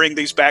bring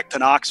these back to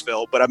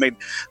Knoxville. But I mean,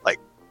 like,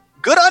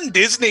 good on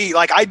Disney.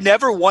 Like, I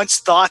never once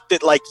thought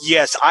that, like,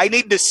 yes, I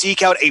need to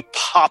seek out a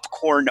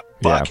popcorn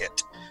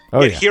bucket. Yeah.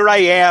 Oh, and yeah. here I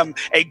am,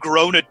 a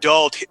grown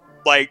adult,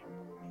 like,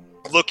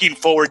 looking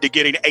forward to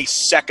getting a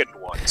second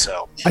one.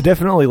 So I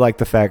definitely like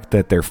the fact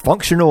that they're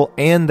functional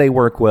and they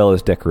work well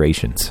as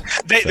decorations.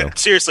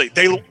 Seriously,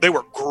 they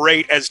were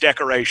great as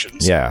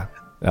decorations. Yeah.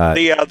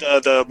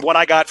 The one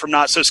I got from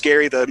Not So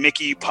Scary, the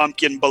Mickey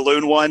pumpkin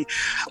balloon one,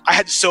 I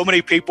had so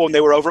many people and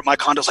they were over at my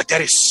condos like,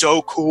 that is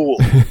so cool.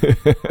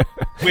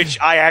 Which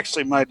I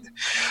actually might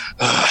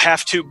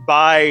have to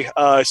buy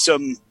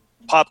some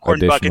popcorn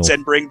buckets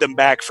and bring them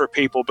back for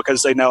people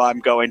because they know I'm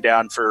going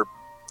down for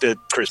the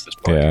Christmas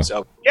party. Yeah.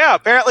 So yeah,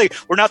 apparently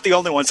we're not the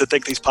only ones that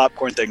think these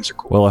popcorn things are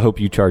cool. Well, I hope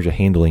you charge a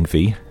handling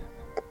fee.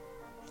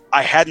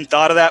 I hadn't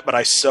thought of that, but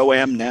I so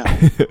am now.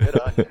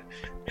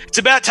 It's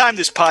about time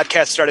this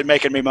podcast started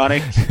making me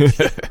money.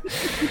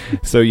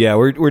 So yeah,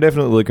 we're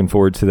definitely looking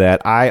forward to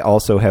that. I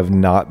also have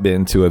not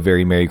been to a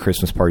very Merry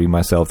Christmas party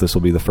myself. This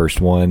will be the first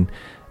one.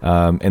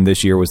 And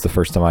this year was the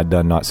first time I'd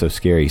done Not So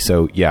Scary.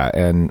 So yeah,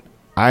 and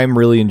I'm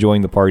really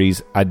enjoying the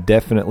parties. I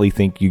definitely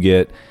think you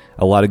get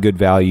a lot of good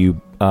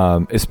value,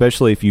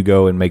 especially if you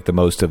go and make the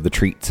most of the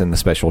treats and the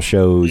special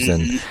shows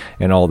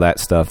and all that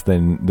stuff,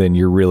 then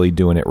you're really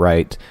doing it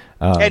right.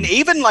 And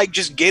even like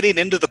just getting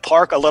into the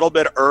park a little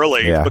bit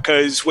early,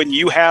 because when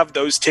you have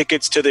those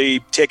tickets to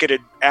the ticketed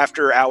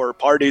after hour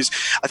parties,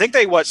 I think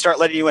they start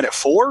letting you in at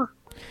 4.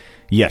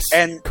 Yes,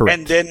 and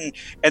correct. And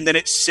then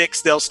at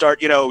 6 they'll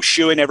start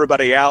shooing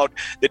everybody out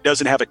that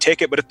doesn't have a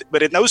ticket.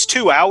 But in those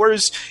 2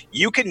 hours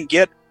you can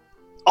get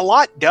a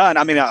lot done.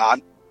 I mean,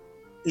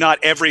 not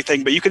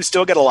everything, but you can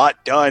still get a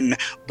lot done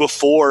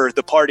before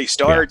the party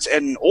starts.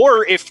 Yeah.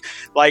 Or if,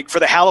 like, for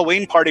the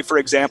Halloween party, for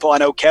example, I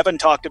know Kevin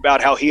talked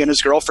about how he and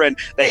his girlfriend,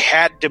 they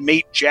had to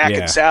meet Jack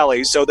and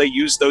Sally, so they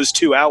used those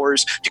 2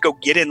 hours to go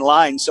get in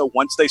line. So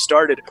once they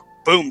started,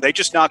 boom, they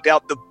just knocked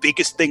out the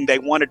biggest thing they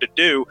wanted to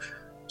do,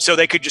 so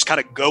they could just kind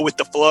of go with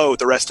the flow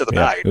the rest of the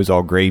night. It was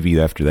all gravy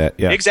after that.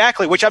 Yeah,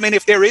 exactly. Which, I mean,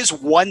 if there is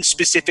one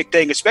specific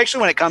thing, especially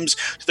when it comes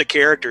to the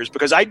characters,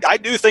 because I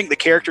do think the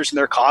characters and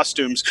their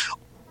costumes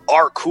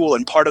are cool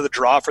and part of the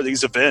draw for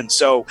these events.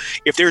 So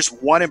if there's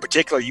one in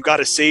particular, you got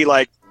to see,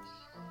 like,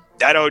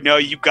 I don't know,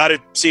 you got to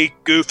see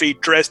Goofy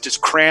dressed as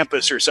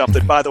Krampus or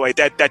something. By the way,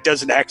 that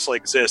doesn't actually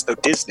exist, though.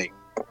 Disney.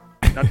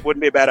 That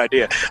wouldn't be a bad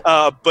idea.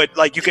 But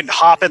like, you can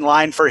hop in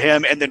line for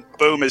him, and then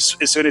boom, as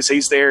soon as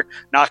he's there,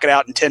 knock it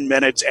out in 10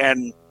 minutes,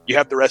 and you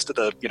have the rest of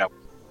the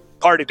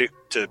party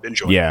to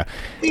enjoy. Yeah.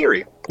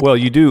 Theory. Well,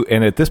 you do,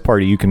 and at this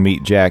party you can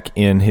meet Jack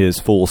in his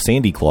full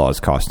Sandy Claus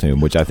costume,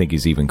 which I think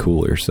is even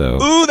cooler. So,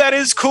 ooh, that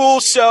is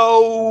cool.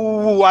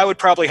 So I would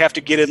probably have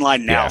to get in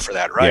line now for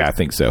that, right? Yeah, I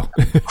think so.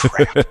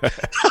 Crap.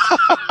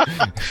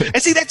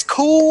 And see, that's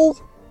cool,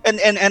 and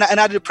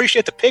I'd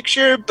appreciate the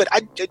picture, but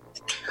I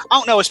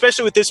don't know,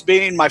 especially with this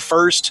being my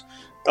first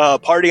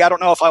party. I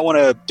don't know if I want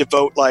to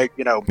devote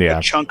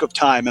a chunk of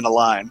time in a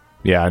line.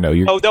 Yeah, I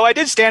know. Though I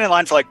did stand in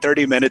line for like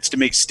 30 minutes to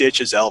meet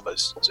Stitch as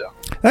Elvis. So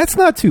that's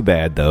not too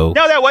bad, though.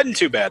 No, that wasn't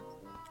too bad.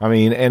 I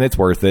mean, and it's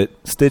worth it.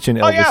 Stitch and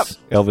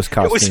Elvis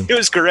costume. It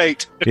was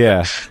great.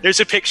 Yeah.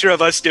 There's a picture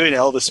of us doing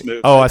Elvis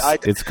moves. Oh,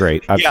 it's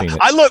great. I've seen it.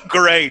 I look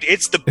great.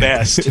 It's the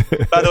best.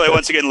 By the way,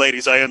 once again,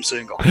 ladies, I am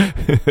single.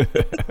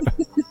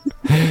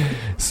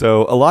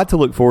 So a lot to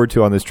look forward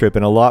to on this trip,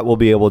 and a lot we'll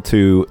be able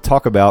to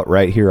talk about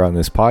right here on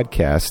this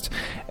podcast.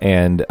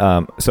 And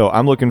so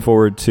I'm looking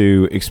forward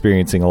to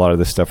experiencing a lot of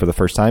this stuff for the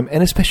first time,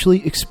 and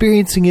especially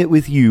experiencing it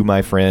with you,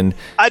 my friend.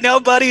 I know,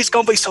 buddy. It's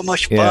going to be so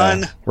much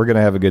fun. We're going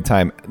to have a good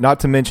time. Not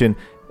to mention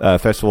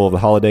Festival of the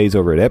Holidays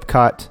over at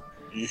Epcot.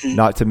 Mm-hmm.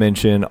 Not to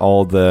mention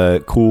all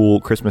the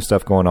cool Christmas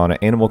stuff going on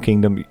at Animal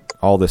Kingdom.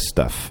 All this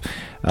stuff.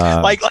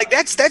 Like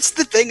that's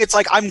the thing. It's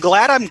like, I'm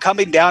glad I'm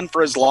coming down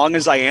for as long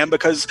as I am,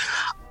 because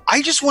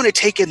I just want to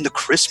take in the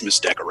Christmas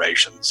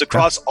decorations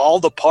across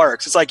all the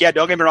parks. It's like,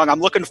 don't get me wrong, I'm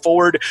looking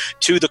forward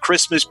to the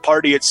Christmas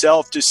party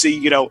itself to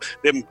see,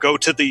 them go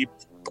to the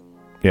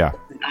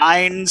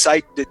nines.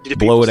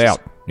 Blow it out.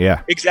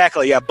 Yeah,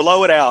 exactly. Yeah,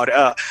 blow it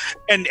out.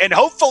 and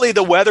hopefully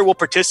the weather will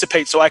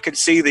participate so I can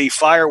see the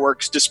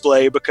fireworks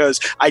display, because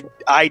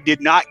I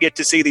did not get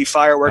to see the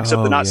fireworks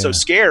of the Not So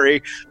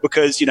Scary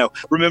because,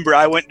 remember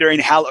I went during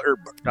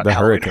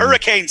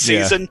hurricane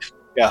season.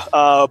 Yeah.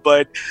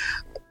 But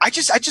I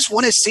just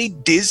want to see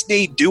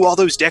Disney do all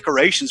those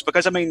decorations,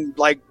 because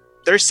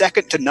they're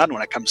second to none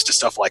when it comes to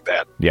stuff like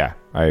that. Yeah,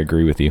 I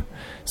agree with you.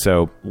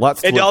 So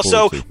lots to look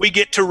also, forward to. We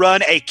get to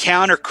run a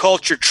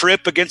counterculture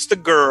trip against the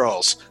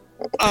girls.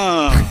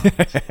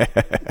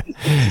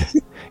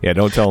 Yeah,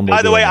 don't tell them.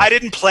 By the way, I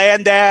didn't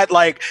plan that.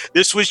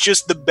 This was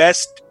just the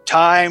best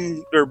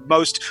time or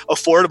most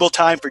affordable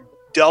time for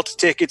Delta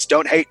tickets.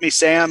 Don't hate me,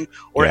 Sam,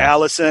 or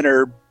Allison,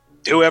 or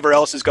whoever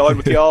else is going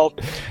with y'all.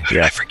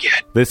 Yeah, I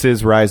forget. This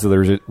is Rise of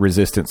the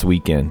Resistance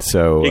weekend,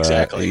 so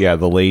exactly.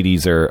 The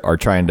ladies are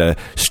trying to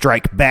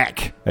strike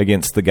back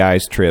against the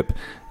guys' trip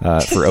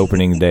for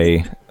opening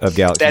day of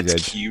Galaxy's Edge.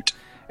 That's cute.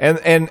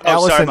 And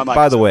Allison, sorry,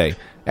 by the way,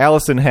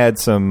 Allison had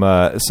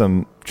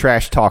some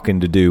trash talking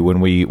to do when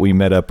we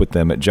met up with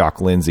them at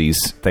Jock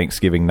Lindsay's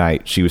Thanksgiving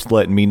night. She was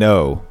letting me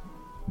know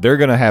they're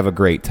going to have a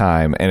great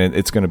time, and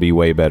it's going to be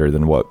way better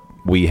than what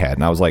we had.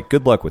 And I was like,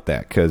 good luck with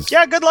that.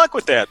 Good luck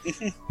with that.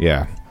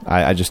 Yeah,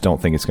 I just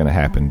don't think it's going to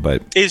happen.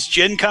 But is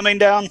Jen coming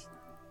down?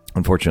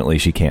 Unfortunately,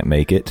 she can't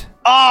make it.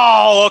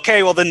 Oh,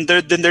 okay. Well, then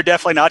they're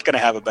definitely not going to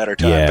have a better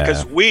time,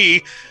 because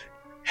we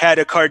had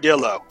a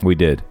Cardillo. We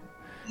did.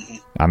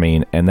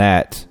 Mm-hmm. And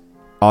that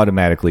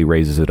automatically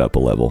raises it up a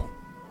level.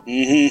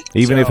 Mm-hmm.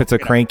 Even if it's a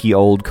cranky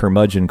old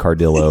curmudgeon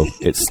Cardillo,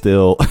 it's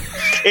still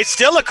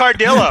a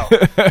Cardillo.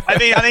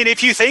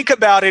 If you think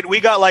about it, we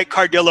got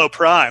Cardillo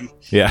Prime.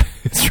 Yeah,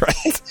 that's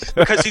right.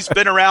 Because he's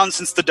been around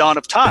since the dawn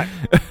of time.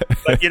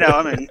 But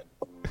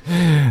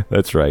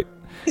that's right.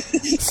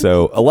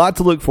 So a lot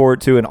to look forward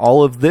to, and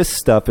all of this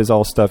stuff is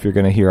all stuff you're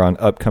going to hear on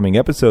upcoming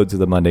episodes of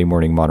the Monday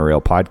Morning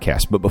Monorail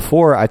podcast. But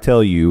before I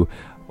tell you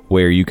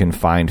where you can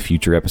find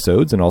future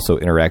episodes and also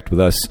interact with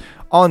us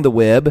on the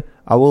web,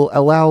 I will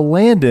allow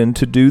Landon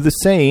to do the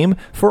same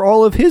for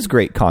all of his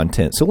great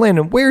content. So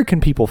Landon, where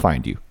can people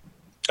find you?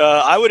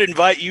 I would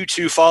invite you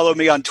to follow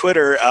me on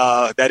Twitter.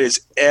 That is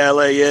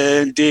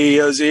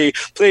LANDOZ.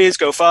 Please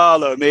go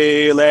follow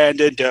me,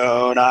 Landon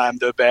Doan. I'm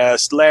the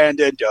best,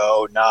 Landon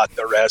Doan, not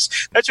the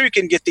rest. That's where you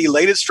can get the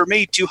latest from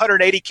me,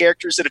 280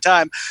 characters at a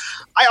time.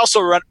 I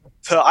also run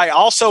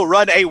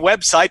a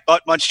website,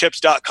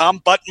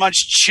 buttmunchchips.com.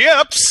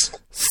 Buttmunchchips.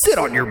 Sit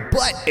on your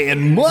butt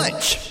and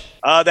munch.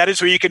 That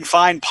is where you can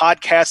find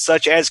podcasts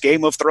such as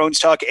Game of Thrones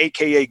Talk,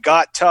 a.k.a.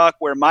 Got Talk,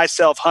 where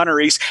myself, Hunter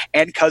Reese,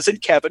 and cousin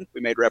Kevin,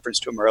 we made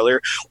reference to him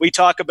earlier, we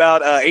talk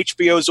about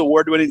HBO's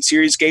award-winning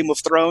series Game of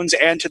Thrones.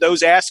 And to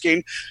those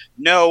asking,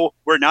 no,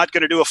 we're not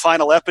going to do a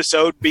final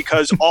episode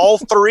because all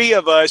three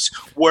of us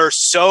were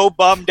so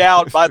bummed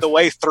out by the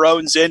way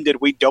Thrones ended.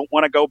 We don't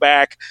want to go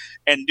back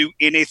and do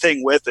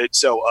anything with it.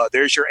 So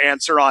there's your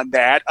answer on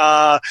that.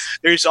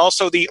 There's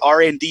also the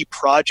R&D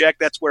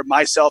project. That's where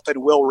myself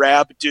and Will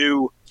Rabb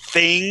do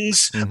things.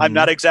 Mm-hmm. I'm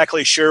not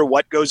exactly sure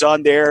what goes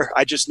on there.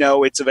 I just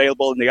know it's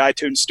available in the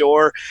iTunes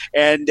store.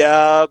 And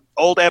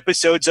old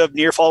episodes of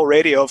Near Fall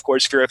Radio, of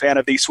course, if you're a fan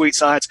of the sweet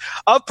science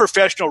of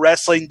professional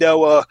wrestling.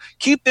 Though,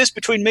 keep this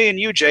between me and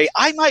you, Jay.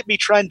 I might be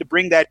trying to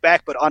bring that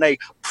back, but on a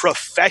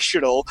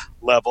professional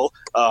level.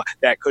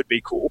 That could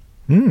be cool.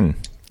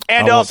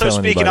 And also,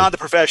 speaking on the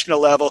professional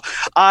level,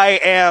 I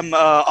am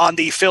on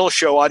the Phil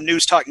Show on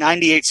News Talk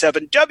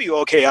 98.7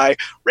 WOKI,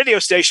 radio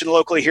station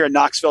locally here in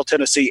Knoxville,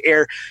 Tennessee.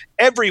 Air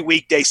every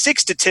weekday,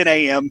 6 to 10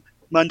 a.m.,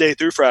 Monday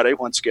through Friday.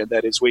 Once again,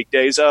 that is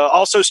weekdays.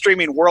 Also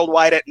streaming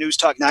worldwide at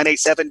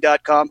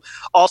newstalk987.com.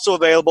 Also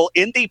available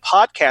in the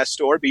podcast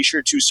store. Be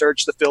sure to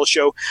search the Phil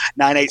Show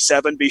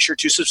 987. Be sure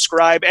to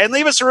subscribe and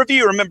leave us a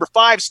review. Remember,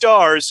 5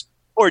 stars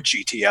or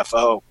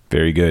GTFO.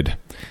 Very good.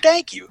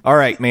 Thank you. All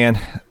right, man.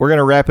 We're going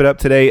to wrap it up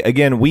today.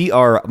 Again, we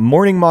are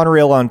Morning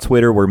Monorail on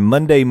Twitter. We're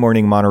Monday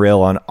Morning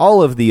Monorail on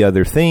all of the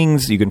other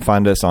things. You can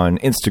find us on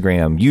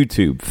Instagram,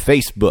 YouTube,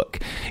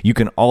 Facebook. You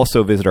can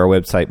also visit our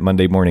website,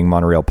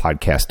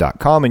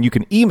 mondaymorningmonorailpodcast.com, and you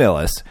can email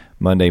us,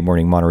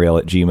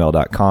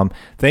 mondaymorningmonorail@gmail.com.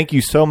 Thank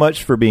you so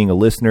much for being a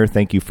listener.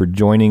 Thank you for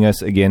joining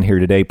us again here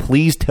today.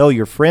 Please tell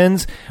your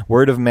friends.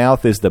 Word of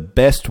mouth is the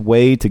best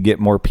way to get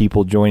more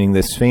people joining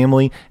this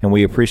family, and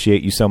we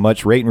appreciate you so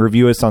much. Rate and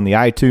review us on the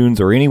iTunes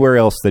or anywhere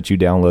else that you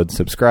download and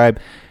subscribe,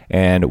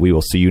 and we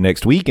will see you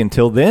next week.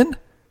 Until then,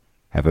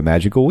 have a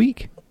magical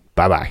week.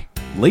 Bye-bye.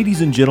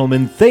 Ladies and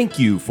gentlemen, thank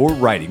you for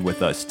riding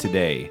with us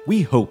today.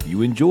 We hope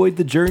you enjoyed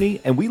the journey,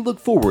 and we look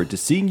forward to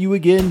seeing you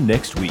again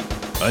next week.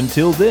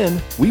 Until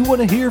then, we want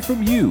to hear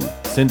from you.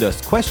 Send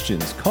us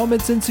questions,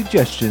 comments, and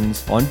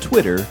suggestions on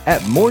Twitter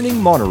at Morning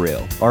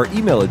Monorail. Our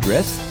email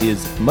address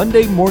is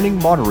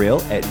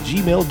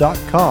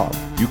mondaymorningmonorail@gmail.com.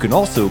 You can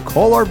also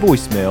call our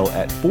voicemail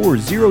at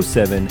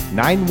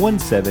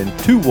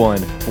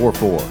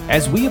 407-917-2144.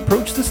 As we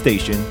approach the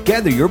station,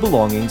 gather your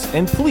belongings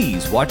and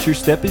please watch your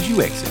step as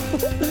you exit.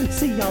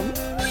 See y'all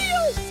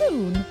real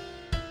soon.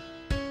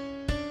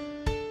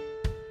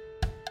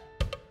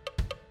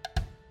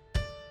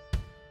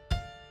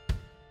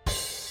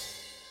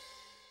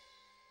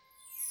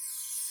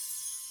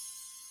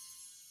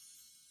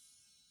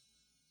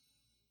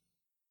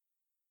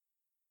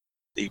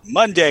 the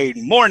Monday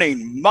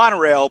Morning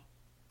Monorail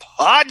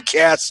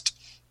Podcast.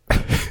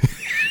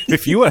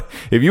 If you want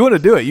to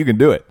do it, you can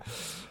do it.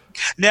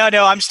 No,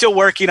 I'm still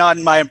working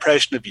on my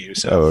impression of you.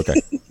 So. Oh, okay.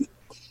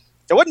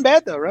 It wasn't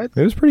bad, though, right?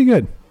 It was pretty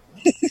good.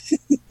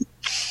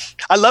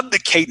 I love the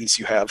cadence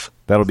you have.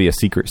 That'll be a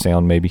secret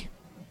sound, maybe.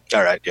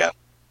 All right, yeah.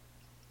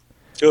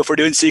 So if we're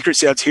doing secret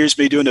sounds, here's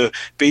me doing a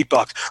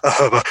beatbox.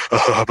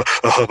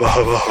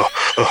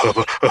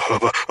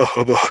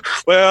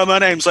 Well, my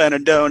name's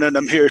Landon Doan, and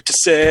I'm here to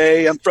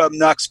say I'm from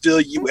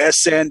Knoxville,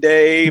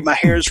 USA. My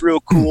hair's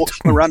real cool,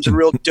 my rhymes are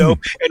real dope,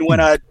 and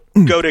when I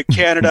go to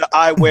Canada,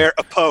 I wear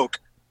a poke.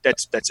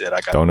 That's it.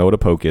 I got Don't know what a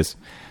poke is.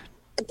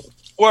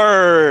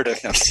 Word.